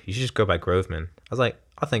names? She's like, you should just go by Groveman. I was like,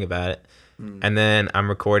 I'll think about it. And then I'm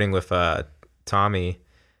recording with Tommy,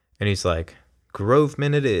 and he's like,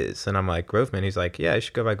 Groveman it is. And I'm like, Groveman? He's like, yeah, you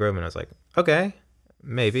should go by Groveman. I was like, okay,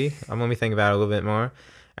 maybe. Let me think about it a little bit more.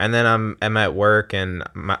 And then I'm at work, and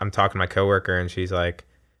I'm talking to my coworker, and she's like,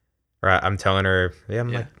 or I'm telling her,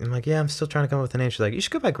 I'm like, yeah, I'm still trying to come up with a name. She's like, you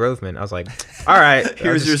should go by Groveman. I was like, all right.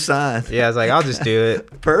 Here's your sign. Yeah, I was like, I'll just do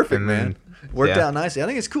it. Perfect, man. Worked out nicely. I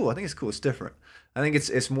think it's cool. It's different. I think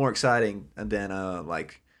it's more exciting than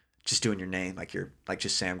like just doing your name, like you're like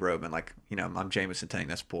just Sam Groveman. Like, I'm Jameson Tang.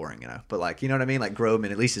 That's boring, But like, you know what I mean? Like Groveman,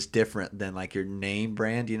 at least it's different than like your name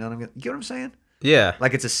brand. You know what I'm saying? Yeah.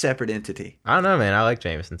 Like it's a separate entity. I don't know, man. I like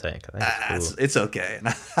Jameson Tank. I think it's cool. It's okay.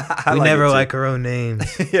 We never like our own names.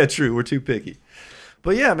 Yeah, true. We're too picky.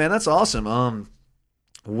 But yeah, man, that's awesome.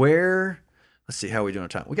 Let's see, how are we doing on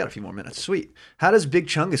time? We got a few more minutes. Sweet. How does Big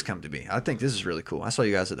Chungus come to be? I think this is really cool. I saw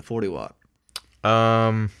you guys at the 40 Watt.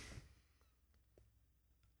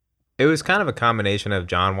 It was kind of a combination of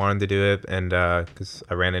John wanting to do it, and because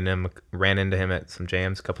I ran into him at some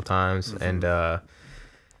jams a couple times, and I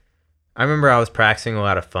remember I was practicing a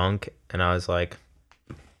lot of funk, and I was like,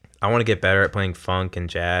 I want to get better at playing funk and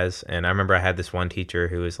jazz. And I remember I had this one teacher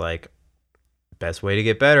who was like, best way to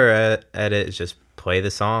get better at it is just play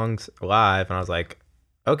the songs live. And I was like,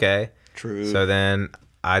 okay. True. So then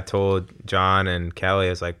I told John and Kelly, I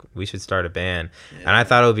was like, we should start a band. Yeah. And I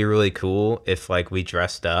thought it would be really cool if like we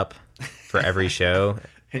dressed up for every show.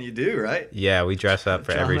 And you do, right? Yeah, we dress up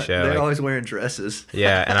for every show. They're always wearing dresses.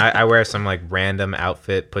 Yeah, and I wear some like random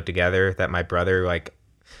outfit put together that my brother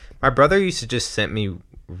used to just send me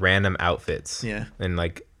random outfits. Yeah. And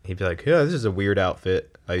like he'd be like, yeah, this is a weird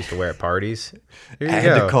outfit I used to wear at parties. Here you Add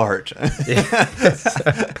go. to cart. Yeah.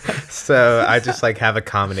 So I just like have a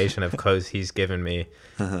combination of clothes he's given me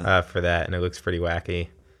for that, and it looks pretty wacky.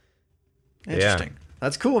 Interesting. Yeah.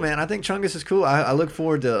 That's cool, man. I think Chungus is cool. I look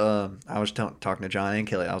forward to. I was talking to John and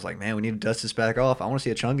Kelly. I was like, man, we need to dust this back off. I want to see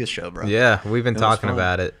a Chungus show, bro. Yeah, we've been talking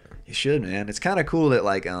about it. You should, man. It's kind of cool that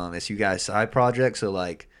like it's you guys' side project. So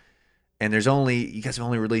like, and you guys have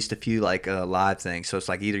only released a few like live things. So it's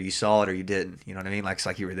like either you saw it or you didn't. You know what I mean? Like it's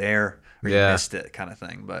like you were there or you missed it, kind of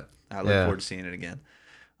thing. But I look forward to seeing it again.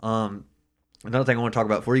 Another thing I want to talk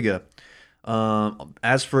about before you go.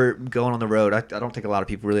 As for going on the road, I don't think a lot of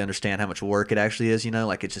people really understand how much work it actually is. You know,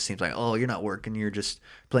 like it just seems like, oh, you're not working, you're just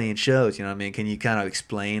playing shows. You know what I mean? Can you kind of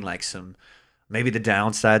explain like maybe the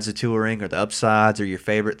downsides of touring or the upsides or your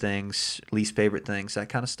favorite things, least favorite things, that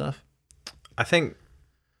kind of stuff? I think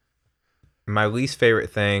my least favorite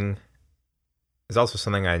thing is also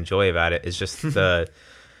something I enjoy about it is just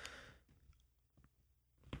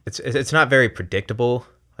it's not very predictable,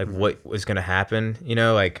 like what was going to happen, you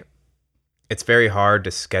know, like it's very hard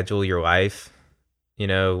to schedule your life, you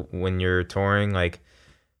know, when you're touring. Like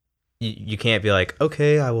you can't be like,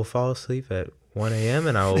 okay, I will fall asleep at 1 a.m.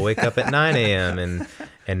 and I will wake up at 9 a.m.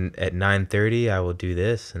 and at 9:30 I will do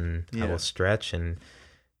this and I will stretch and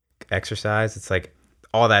exercise. It's like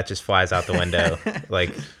all that just flies out the window.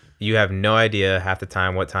 Like you have no idea half the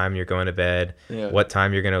time what time you're going to bed, what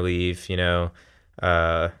time you're going to leave, you know.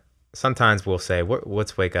 Sometimes we'll say,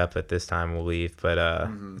 let's wake up at this time, we'll leave. But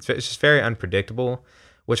it's just very unpredictable,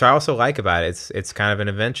 which I also like about it. It's kind of an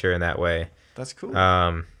adventure in that way. That's cool.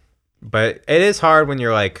 But it is hard when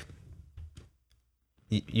you're like,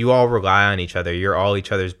 you all rely on each other. You're all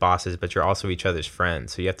each other's bosses, but you're also each other's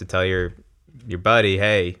friends. So you have to tell your buddy,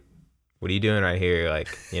 hey, what are you doing right here?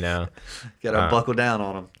 Like, you know. Got to buckle down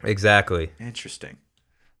on them. Exactly. Interesting.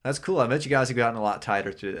 That's cool. I bet you guys have gotten a lot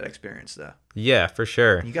tighter through that experience, though. Yeah, for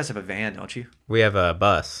sure. You guys have a van, don't you? We have a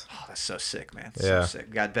bus. Oh, that's so sick, man. So sick.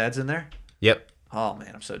 Got beds in there? Yep. Oh,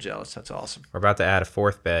 man, I'm so jealous. That's awesome. We're about to add a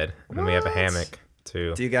fourth bed, and then we have a hammock,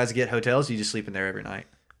 too. Do you guys get hotels, or you just sleep in there every night?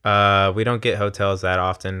 We don't get hotels that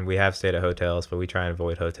often. We have stayed at hotels, but we try and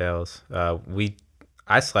avoid hotels.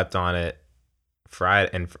 I slept on it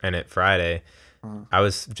Friday. I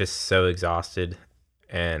was just so exhausted.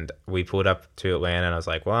 And we pulled up to Atlanta, and I was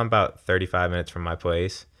like, well, I'm about 35 minutes from my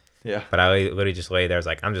place. Yeah. But I literally just lay there. I was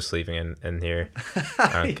like, I'm just sleeping in here.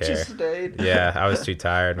 I don't care. Just stayed. Yeah, I was too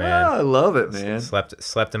tired, man. Oh, I love it, man.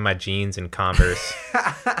 Slept in my jeans and Converse.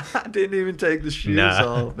 I didn't even take the shoes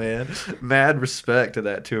off, man. Mad respect to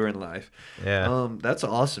that touring life. Yeah. That's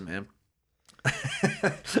awesome, man.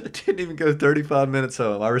 Didn't even go 35 minutes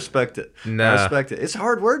home. I respect it. No. I respect it. It's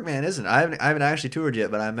hard work, man, isn't it? I haven't actually toured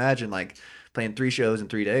yet, but I imagine like playing 3 shows in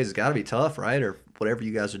 3 days has got to be tough, right? Or whatever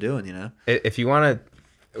you guys are doing, you know? If you want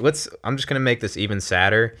to, I'm just going to make this even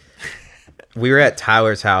sadder. We were at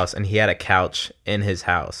Tyler's house, and he had a couch in his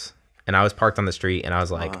house. And I was parked on the street, and I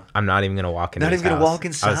was like, I'm not even going to walk into his house. Not even going to walk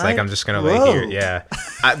inside? I was like, I'm just going to lay here. Yeah.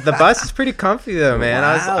 The bus is pretty comfy, though, man.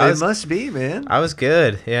 Wow, it must be, man. I was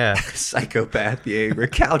good, yeah. Psychopath behavior.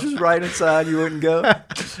 Couch is right inside. You wouldn't go?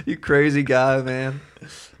 You crazy guy, man.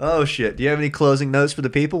 Oh, shit. Do you have any closing notes for the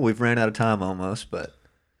people? We've ran out of time almost, but...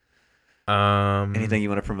 anything you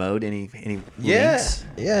want to promote? Any links?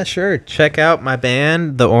 Yeah, sure. Check out my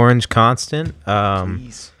band, The Orange Constant.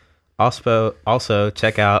 Please. Also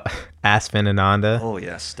check out Aspen Ananda. Oh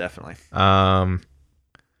yes, definitely. What's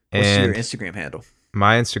your Instagram handle?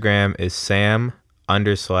 My Instagram is Sam_Groveman.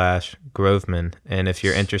 And if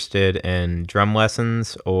you're interested in drum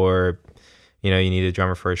lessons, or you need a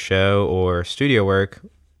drummer for a show or studio work,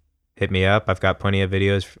 hit me up. I've got plenty of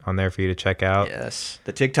videos on there for you to check out. Yes.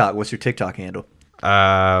 The TikTok. What's your TikTok handle?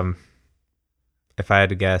 If I had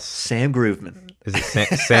to guess, Sam Groveman. Is it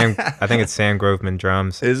Sam? I think it's Sam Groveman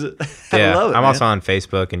Drums. Is it? Yeah. I love it, I'm man. also on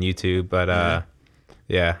Facebook and YouTube, but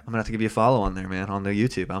yeah. I'm gonna have to give you a follow on there, man. On the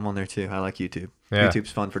YouTube, I'm on there too. I like YouTube. Yeah.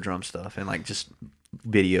 YouTube's fun for drum stuff and like just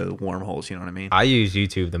video wormholes. You know what I mean? I use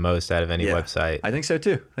YouTube the most out of any website. I think so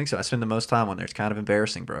too. I think so. I spend the most time on there. It's kind of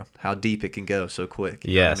embarrassing, bro, how deep it can go so quick.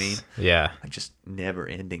 You know what I mean? Yeah. Like just never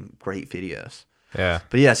ending great videos. Yeah.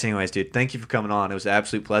 But yes, anyways, dude, thank you for coming on. It was an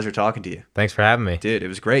absolute pleasure talking to you. Thanks for having me. Dude, it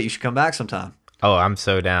was great. You should come back sometime. Oh, I'm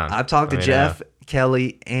so down. I've talked to Jeff,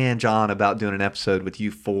 Kelly, and John about doing an episode with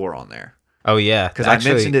you four on there. Oh, yeah. Because I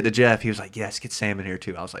mentioned it to Jeff. He was like, yes, get Sam in here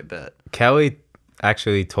too. I was like, bet. Kelly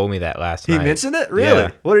actually told me that last night. He mentioned it? Really?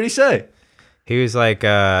 Yeah. What did he say? He was like,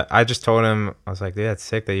 I just told him, I was like, dude, that's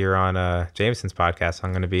sick that you're on Jameson's podcast.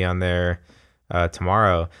 I'm going to be on there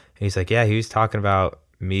tomorrow. And he's like, yeah, he was talking about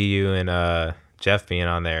me, you, and Jeff being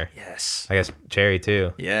on there. Yes. I guess Cherry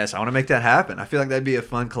too. Yes, I want to make that happen. I feel like that'd be a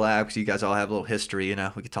fun collab because you guys all have a little history. You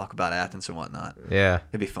know, we could talk about Athens and whatnot. Yeah.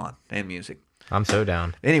 It'd be fun. And music. I'm so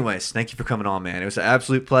down. Anyways, thank you for coming on, man. It was an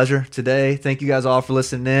absolute pleasure today. Thank you guys all for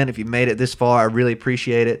listening in. If you made it this far, I really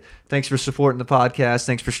appreciate it. Thanks for supporting the podcast.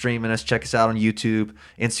 Thanks for streaming us. Check us out on YouTube.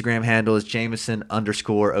 Instagram handle is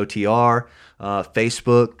Jameson_OTR.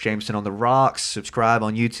 Facebook, Jameson on the Rocks. Subscribe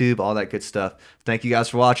on YouTube, all that good stuff. Thank you guys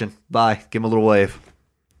for watching. Bye. Give them a little wave.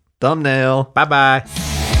 Thumbnail. Bye-bye.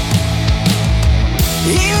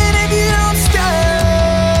 Even if you